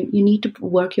nuances. You need to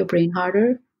work your brain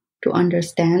harder to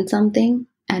understand something.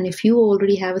 And if you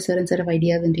already have a certain set of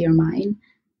ideas into your mind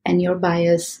and your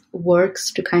bias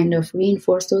works to kind of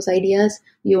reinforce those ideas,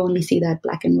 you only see that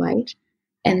black and white.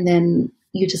 And then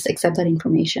you just accept that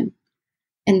information.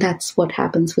 And that's what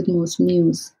happens with most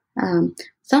news.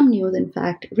 Some news, in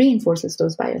fact, reinforces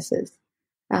those biases.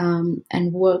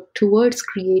 and work towards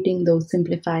creating those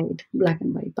simplified black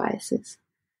and white biases.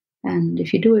 And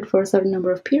if you do it for a certain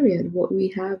number of period, what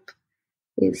we have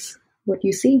is what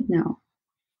you see now.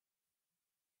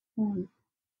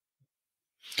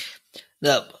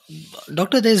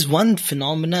 Doctor, there's one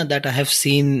phenomena that I have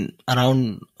seen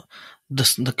around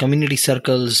the community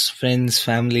circles, friends,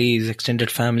 families,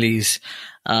 extended families,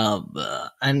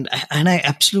 and I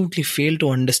absolutely fail to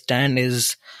understand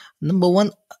is, number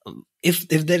one, if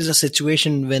there is a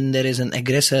situation when there is an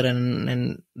aggressor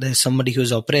and there is somebody who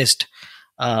is oppressed,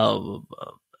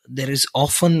 there is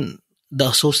often the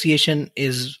association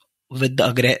is with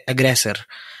the aggressor,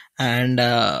 and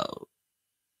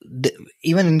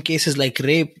even in cases like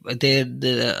rape, there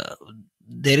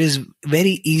is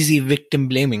very easy victim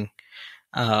blaming,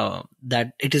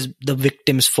 that it is the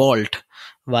victim's fault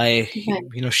why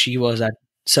she was at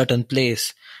certain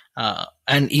place,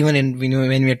 and even in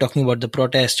when we are talking about the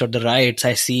protests or the riots,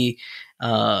 I see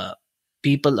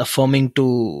people affirming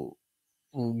to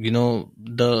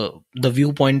the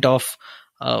viewpoint of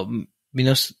an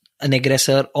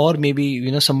aggressor, or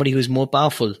maybe somebody who is more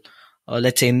powerful.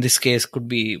 Let's say in this case could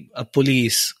be a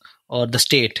police or the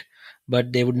state,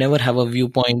 but they would never have a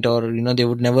viewpoint, or they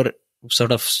would never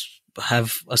sort of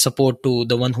have a support to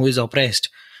the one who is oppressed.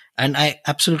 And I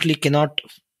absolutely cannot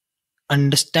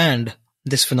understand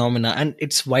this phenomena, and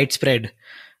it's widespread.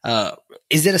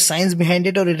 Is there a science behind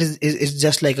it, or it's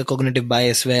just like a cognitive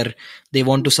bias where they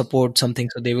want to support something,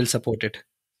 so they will support it?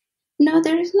 No,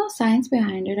 there is no science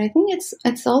behind it. I think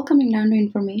it's all coming down to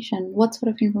information. What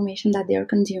sort of information that they are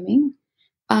consuming?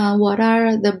 What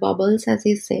are the bubbles, as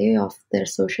you say, of their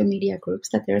social media groups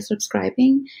that they're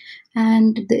subscribing?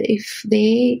 And if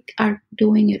they are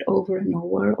doing it over and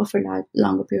over or for a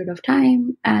longer period of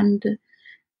time, and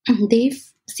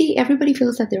everybody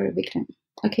feels that they're a victim.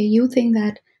 Okay, you think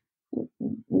that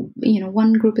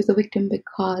one group is a victim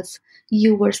because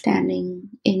you were standing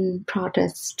in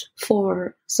protest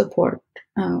for support,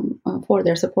 for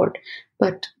their support,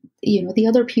 but the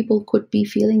other people could be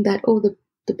feeling that, oh, the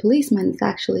policeman is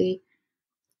actually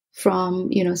from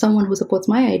someone who supports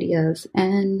my ideas,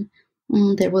 and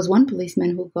there was one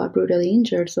policeman who got brutally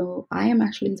injured, so I am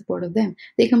actually in support of them.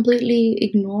 They completely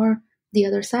ignore the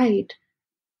other side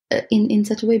in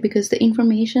such a way, because the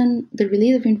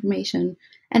release of information,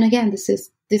 and again, this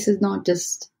is not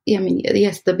just,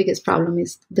 yes, the biggest problem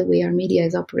is the way our media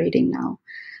is operating now.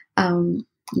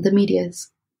 The media is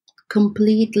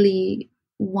completely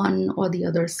one or the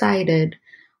other sided,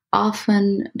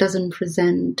 often doesn't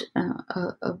present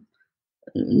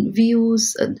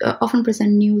views, often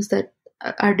present news that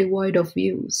are devoid of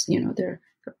views. They're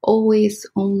always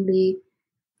only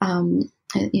the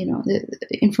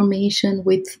information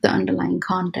with the underlying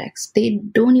context. They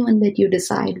don't even let you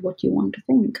decide what you want to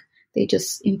think. They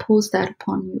just impose that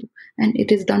upon you, and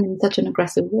it is done in such an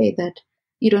aggressive way that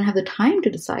you don't have the time to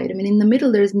decide. In the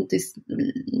middle there's this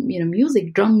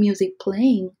drum music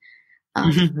playing,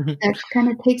 that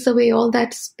kind of takes away all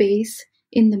that space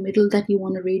in the middle that you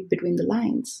want to read between the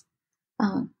lines.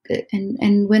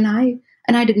 And when I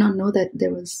did not know that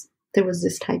there was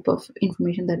this type of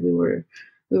information that we were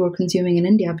consuming in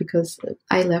India, because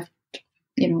I left,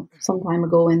 some time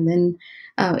ago, and then,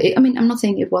 I'm not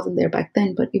saying it wasn't there back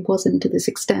then, but it wasn't to this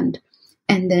extent.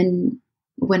 And then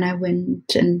when I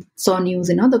went and saw news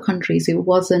in other countries, it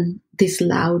wasn't this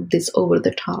loud, this over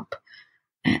the top.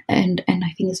 And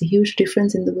I think it's a huge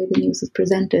difference in the way the news is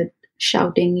presented,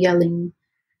 shouting, yelling,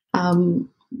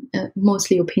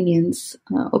 mostly opinions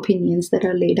that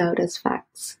are laid out as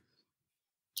facts.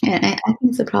 And I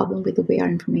think it's a problem with the way our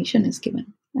information is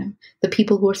given. The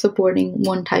people who are supporting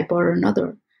one type or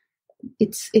another,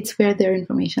 it's where their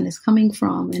information is coming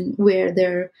from and where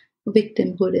their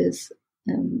victimhood is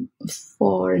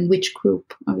for, and which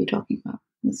group are we talking about.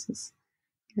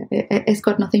 It's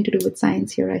got nothing to do with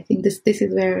science here. I think this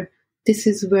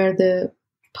is where the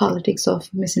politics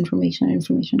of misinformation and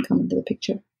information come into the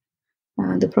picture.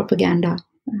 The propaganda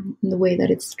and the way that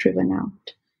it's driven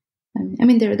out.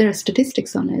 There are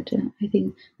statistics on it. I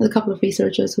think there's a couple of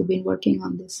researchers who've been working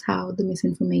on this, how the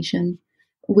misinformation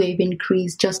wave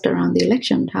increased just around the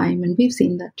election time, and we've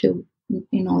seen that too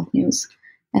in alt news,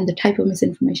 and the type of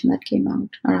misinformation that came out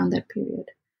around that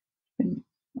period. And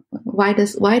why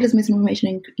does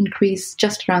misinformation increase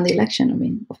just around the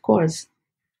election? Of course,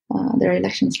 there are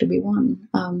elections to be won.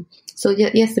 So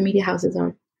yes, the media houses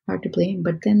are to blame,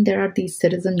 but then there are these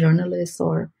citizen journalists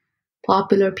or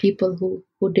popular people who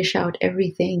dish out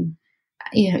everything.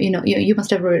 You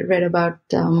must have read about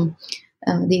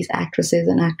these actresses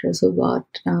and actors who got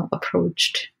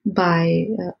approached by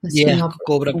a sting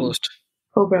Cobra Post.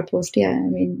 Cobra Post, yeah.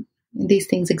 these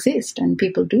things exist, and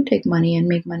people do take money and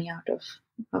make money out of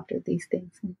these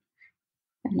things.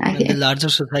 And the larger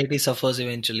society suffers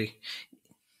eventually.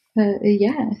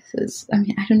 Yeah, I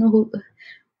mean, I don't know who.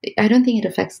 I don't think it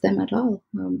affects them at all.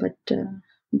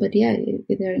 But yeah,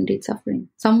 they're indeed suffering.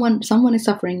 Someone is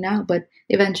suffering now, but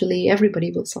eventually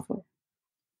everybody will suffer.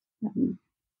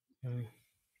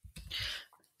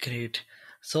 Great.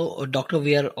 So, Doctor,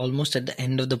 we are almost at the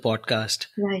end of the podcast.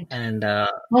 Right. And how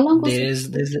long was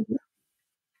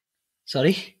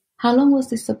Sorry? How long was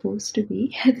this supposed to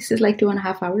be? This is like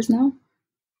 2.5 hours now.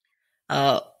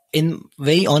 In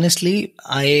very honestly,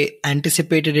 I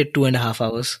anticipated it 2.5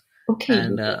 hours. Okay.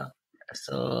 And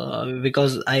so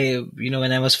because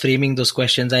when I was framing those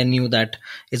questions, I knew that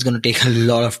it's going to take a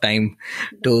lot of time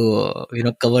to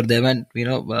cover them, and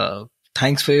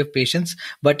thanks for your patience.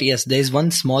 But yes, there's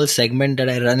one small segment that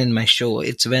I run in my show.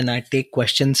 It's when I take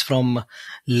questions from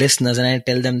listeners and I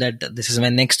tell them that this is my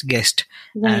next guest.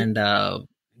 Right. And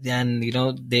then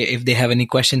if they have any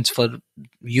questions for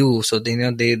you, so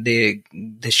they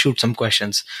shoot some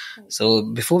questions. Right. So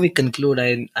before we conclude,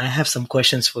 I have some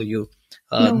questions for you.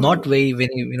 Not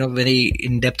very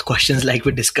in-depth questions like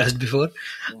we discussed before.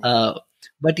 Yeah.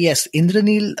 But yes,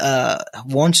 Indranil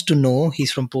wants to know.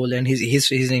 He's from Poland.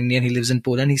 He's Indian. He lives in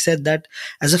Poland. He said that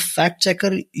as a fact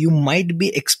checker, you might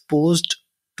be exposed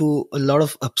to a lot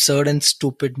of absurd and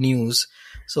stupid news.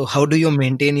 So how do you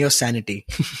maintain your sanity?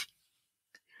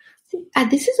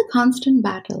 This is a constant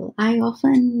battle. I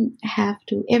often have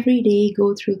to every day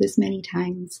go through this many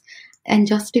times and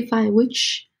justify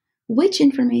which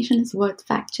information is worth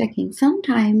fact checking.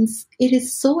 Sometimes it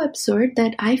is so absurd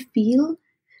that I feel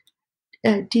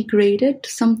degraded to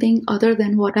something other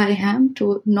than what I am,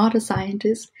 to not a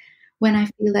scientist, when I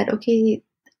feel that, okay,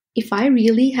 if I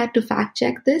really had to fact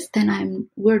check this, then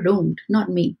we're doomed, not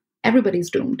me.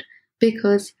 Everybody's doomed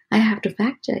because I have to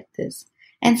fact check this.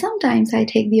 And sometimes I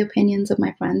take the opinions of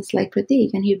my friends like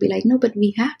Pratik, and he'd be like, no, but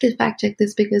we have to fact check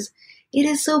this because it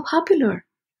is so popular.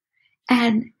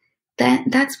 And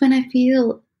that's when I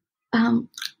feel,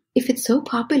 if it's so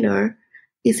popular,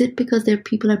 is it because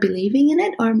people are believing in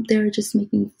it, or they're just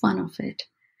making fun of it?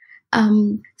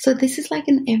 So this is like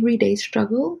an everyday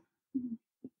struggle,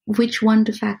 which one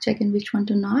to fact check and which one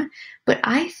to not. But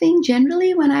I think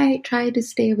generally when I try to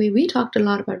stay away, we talked a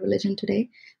lot about religion today,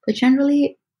 but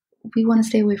generally we want to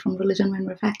stay away from religion when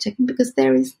we're fact checking because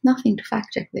there is nothing to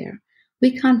fact check there.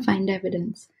 We can't find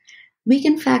evidence. We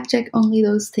can fact check only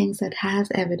those things that has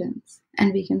evidence,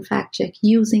 and we can fact check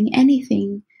using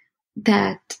anything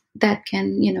that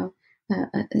can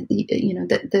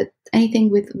anything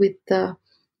with the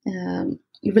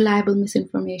reliable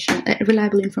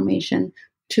information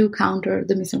to counter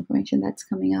the misinformation that's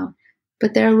coming out.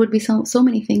 But there would be so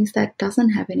many things that doesn't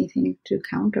have anything to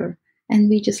counter, and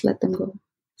we just let them go.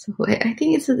 So I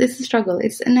think it's a struggle.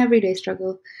 It's an everyday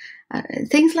struggle.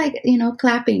 Things like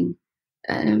clapping.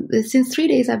 Since 3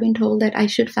 days, I've been told that I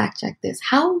should fact check this.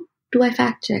 How do I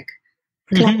fact check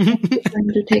clapping is going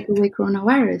to take away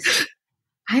coronavirus?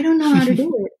 I don't know how to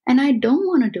do it, and I don't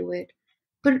want to do it.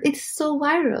 But it's so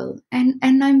viral, and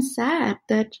I'm sad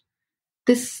that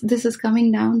this is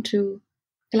coming down to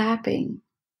clapping.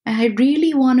 I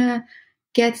really want to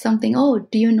get something. Oh,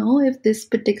 do you know if this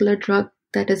particular drug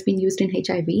that has been used in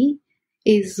HIV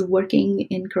is working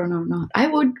in corona or not? I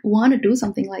would want to do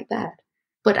something like that,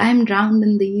 but I'm drowned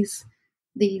in these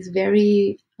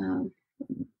very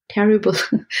terrible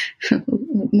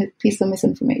piece of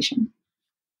misinformation.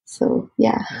 So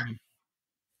yeah.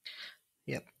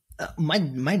 Yep. My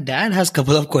dad has a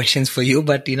couple of questions for you,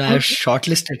 but I've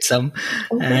shortlisted some,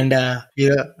 and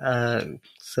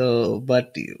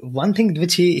but one thing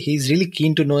which he's really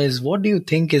keen to know is, what do you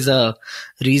think is a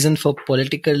reason for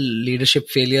political leadership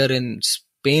failure in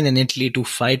Spain and Italy to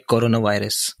fight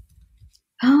coronavirus?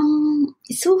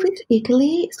 So with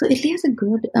Italy, Italy has a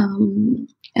good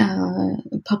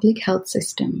public health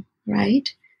system, right?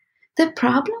 The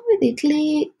problem with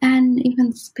Italy and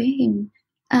even Spain,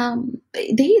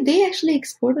 they actually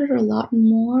exported a lot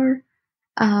more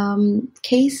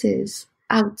cases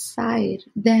outside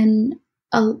than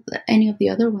any of the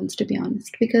other ones, to be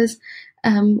honest. Because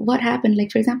what happened,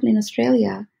 like for example in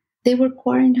Australia, they were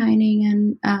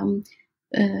quarantining and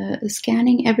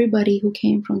scanning everybody who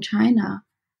came from China,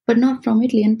 but not from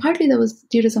Italy. And partly that was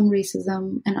due to some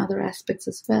racism and other aspects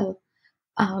as well.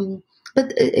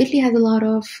 But Italy has a lot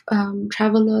of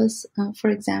travelers, for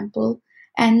example,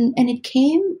 and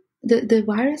the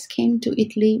virus came to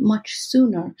Italy much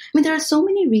sooner. I mean, there are so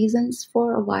many reasons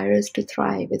for a virus to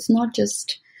thrive. It's not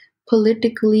just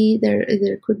politically. There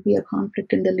could be a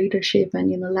conflict in the leadership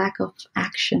and lack of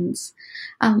actions.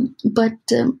 But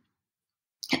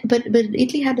but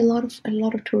Italy had a lot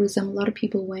of tourism. A lot of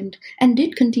people went and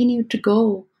did continue to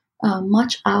go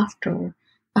much after,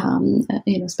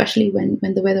 especially when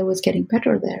the weather was getting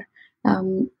better there. A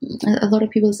lot of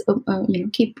people,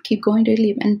 keep going to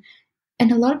Italy,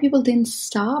 and a lot of people didn't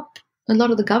stop. A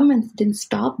lot of the governments didn't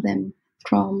stop them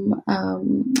from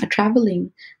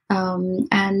traveling,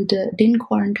 and didn't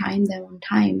quarantine them on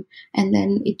time. And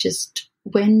then it just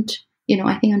went,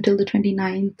 I think until the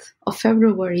 29th of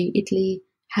February, Italy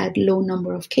had low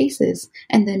number of cases,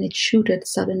 and then it shooted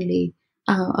suddenly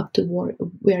up to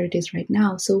where it is right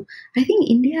now. So I think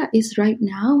India is right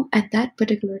now at that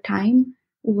particular time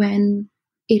when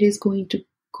it is going to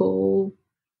go.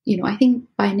 I think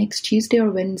by next Tuesday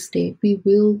or Wednesday, we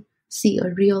will see a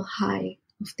real high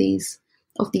of these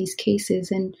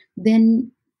cases, and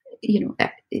then we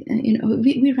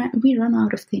run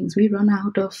out of things. We run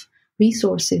out of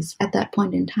resources at that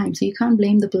point in time. So you can't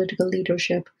blame the political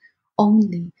leadership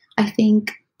only. I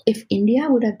think if India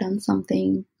would have done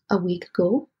something a week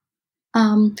ago,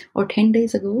 or 10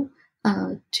 days ago,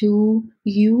 to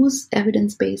use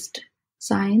evidence-based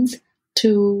science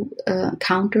to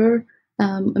counter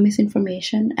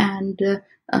misinformation and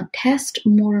test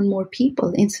more and more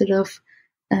people instead of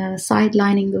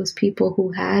sidelining those people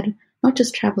who had not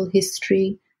just travel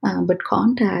history, but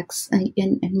contacts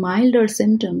and milder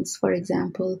symptoms, for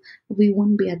example, we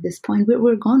wouldn't be at this point.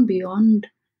 We're gone beyond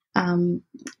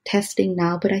testing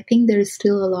now, but I think there is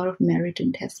still a lot of merit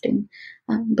in testing.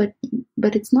 But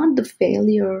it's not the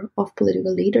failure of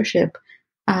political leadership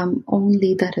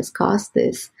only that has caused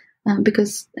this,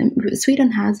 because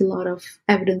Sweden has a lot of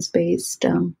evidence-based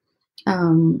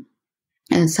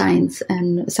science,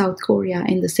 and South Korea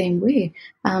in the same way.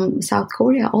 South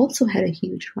Korea also had a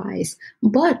huge rise,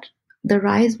 but the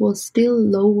rise was still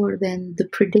lower than the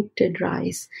predicted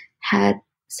rise. Had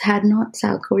not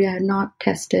South Korea had not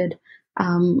tested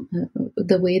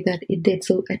the way that it did.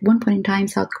 So at one point in time,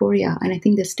 South Korea, and I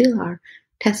think they still are,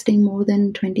 testing more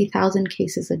than 20,000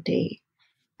 cases a day.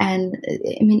 And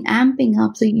I mean, amping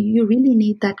up. So you really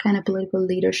need that kind of political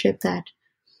leadership that,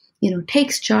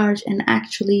 takes charge and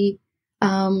actually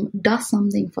does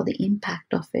something for the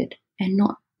impact of it, and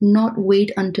not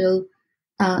wait until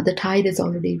the tide is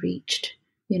already reached.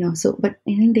 So, but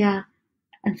in India,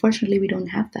 unfortunately, we don't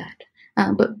have that.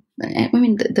 But I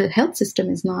mean, the health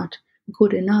system is not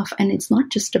good enough, and it's not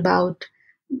just about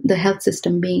the health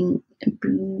system being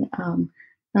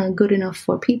good enough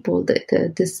for people.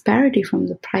 The disparity from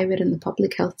the private and the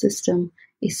public health system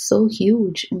is so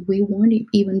huge, and we won't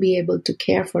even be able to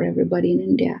care for everybody in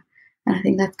India. And I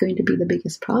think that's going to be the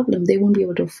biggest problem. They won't be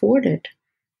able to afford it.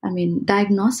 I mean,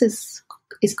 diagnosis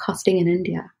is costing in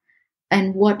India.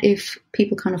 And what if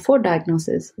people can't afford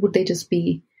diagnosis? Would they just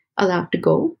be allowed to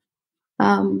go?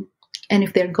 And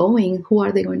if they're going, who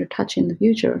are they going to touch in the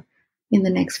future, in the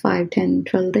next 5, 10,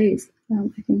 12 days? I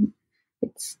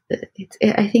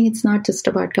think it's not just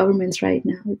about governments right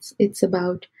now. It's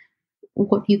about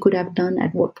what you could have done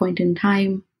at what point in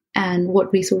time and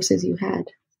what resources you had.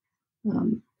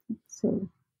 So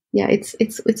yeah,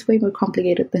 it's way more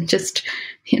complicated than just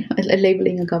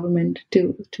labeling a government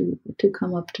to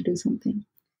come up to do something.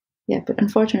 Yeah, but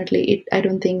unfortunately, I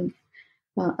don't think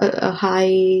a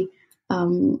high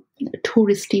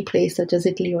touristy place such as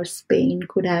Italy or Spain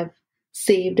could have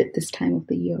saved at this time of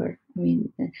the year. I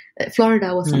mean,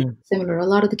 Florida was something similar. A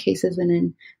lot of the cases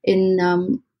in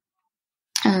the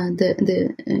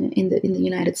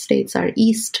United States are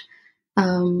East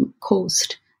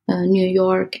Coast, New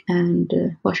York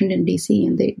and Washington D.C.,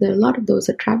 and there are a lot of those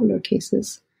are traveler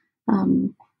cases,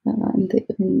 and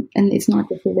it's not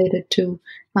just related to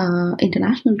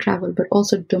international travel, but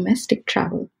also domestic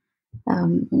travel.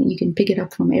 You can pick it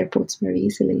up from airports very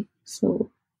easily. So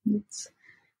it's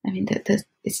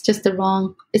just the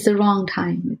wrong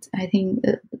time. I think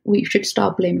we should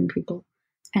stop blaming people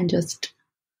and just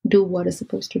do what is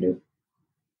supposed to do.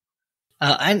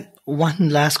 And one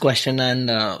last question, and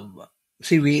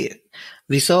see,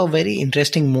 we saw a very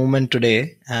interesting movement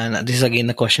today, and this is again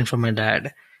a question from my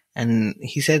dad, and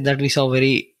he said that we saw a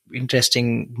very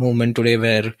interesting movement today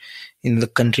where the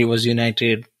country was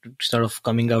united, sort of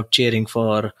coming out cheering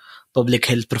for public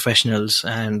health professionals,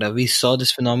 and we saw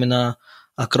this phenomena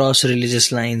across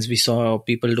religious lines. We saw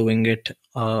people doing it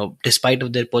despite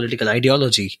of their political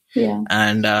ideology,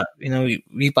 and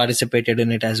we participated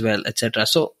in it as well, etc.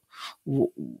 So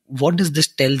what does this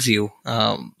tells you?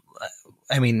 One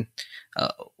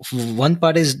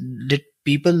part is, did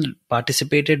people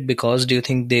participated because, do you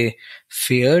think they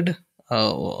feared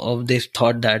or they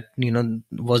thought that,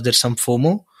 was there some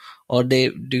FOMO, or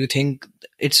do you think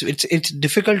it's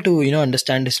difficult to,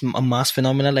 understand this a mass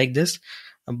phenomena like this,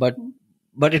 but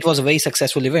but it was a very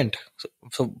successful event.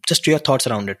 So just your thoughts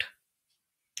around it.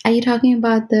 Are you talking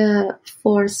about the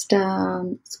forced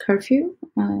curfew?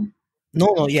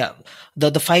 No, yeah,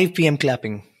 the 5 p.m.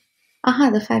 clapping.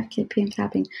 The 5 p.m.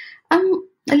 clapping.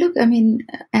 Look, I mean,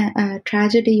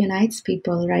 tragedy unites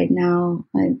people right now.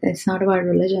 It's not about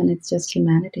religion, it's just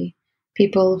humanity.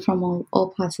 People from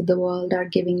all parts of the world are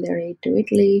giving their aid to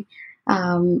Italy.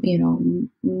 Even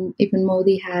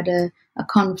Modi had a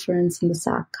conference in the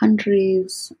SAARC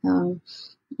countries.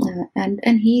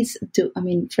 And he's,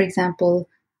 for example,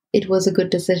 it was a good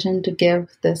decision to give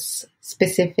this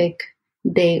specific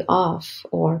day off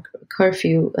or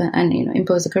curfew and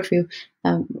impose a curfew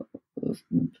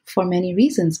for many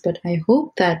reasons, but I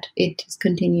hope that it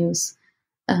continues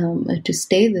to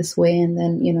stay this way, and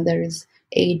then there is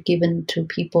aid given to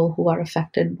people who are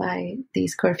affected by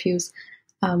these curfews.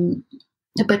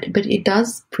 But it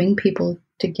does bring people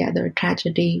together.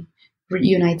 Tragedy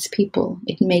unites people.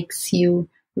 It makes you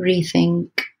rethink,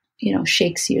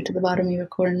 shakes you to the bottom of your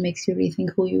core and makes you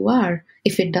rethink who you are,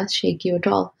 if it does shake you at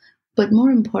all. But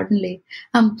more importantly,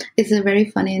 it's a very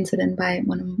funny incident by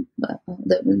one of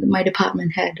my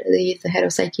department head. He's the head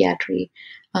of psychiatry.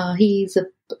 He's a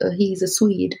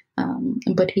Swede,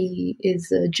 but he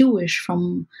is Jewish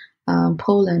from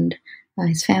Poland.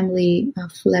 His family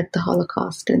fled the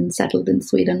Holocaust and settled in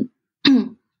Sweden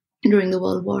during the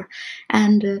World War.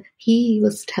 And he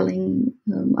was telling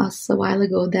us a while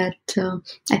ago that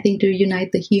I think to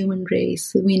unite the human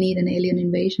race, we need an alien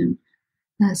invasion.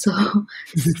 So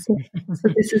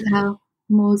this is how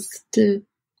most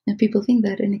people think,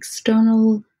 that an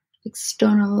external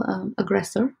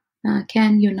aggressor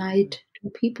can unite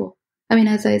two people. I mean,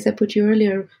 as I put you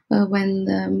earlier, when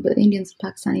the Indians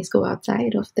and Pakistanis go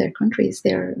outside of their countries,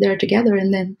 they're together,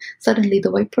 and then suddenly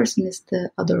the white person is the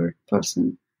other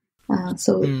person. It's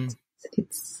always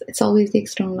the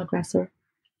external aggressor.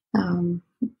 And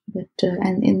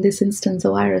in this instance, a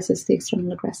virus is the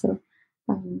external aggressor.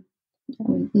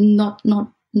 Not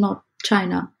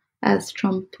China, as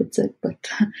Trump puts it, but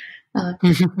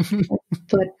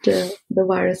the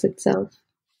virus itself.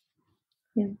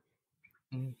 Yeah.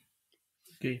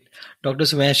 Great. Dr.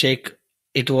 Sumaiya Shaikh,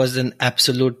 it was an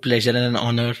absolute pleasure and an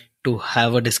honor to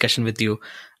have a discussion with you,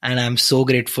 and I'm so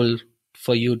grateful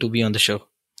for you to be on the show.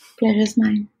 Pleasure's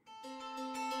mine.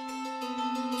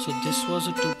 So this was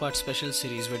a 2-part special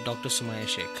series with Dr. Sumaiya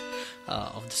Shaikh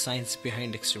of the science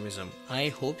behind extremism. I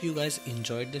hope you guys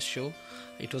enjoyed this show.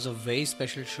 It was a very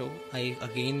special show. I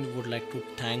again would like to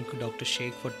thank Dr.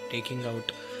 Shaikh for taking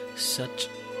out such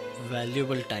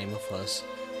valuable time of us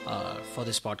for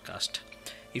this podcast.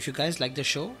 If you guys like the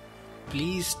show,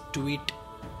 please tweet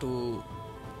to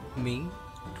me,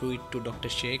 tweet to Dr.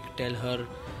 Shaikh, tell her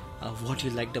what you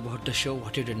liked about the show,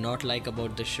 what you did not like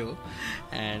about the show,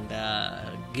 and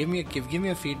give me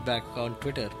a feedback on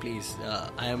Twitter, please.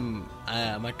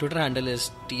 My Twitter handle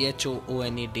is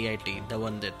THOONEDIT, the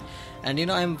one that, and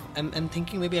I'm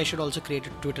thinking maybe I should also create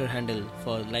a Twitter handle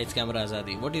for Lights Camera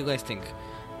Azadi. What do you guys think?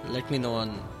 Let me know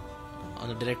on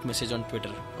a direct message on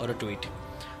Twitter or a tweet.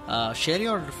 Share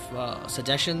your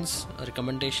suggestions,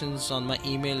 recommendations on my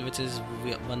email, which is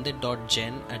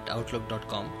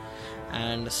vandit.jen@outlook.com,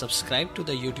 and subscribe to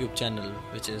the YouTube channel,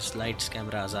 which is Lights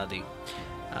Camera Azadi.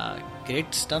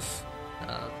 Great stuff.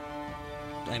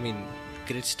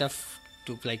 Great stuff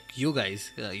to like you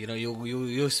guys.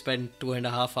 You spent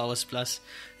 2.5 hours plus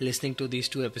listening to these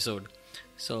 2 episodes.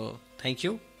 So thank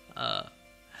you.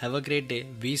 Have a great day.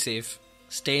 Be safe.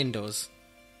 Stay indoors.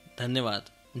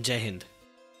 Dhanyavad. Jai Hind.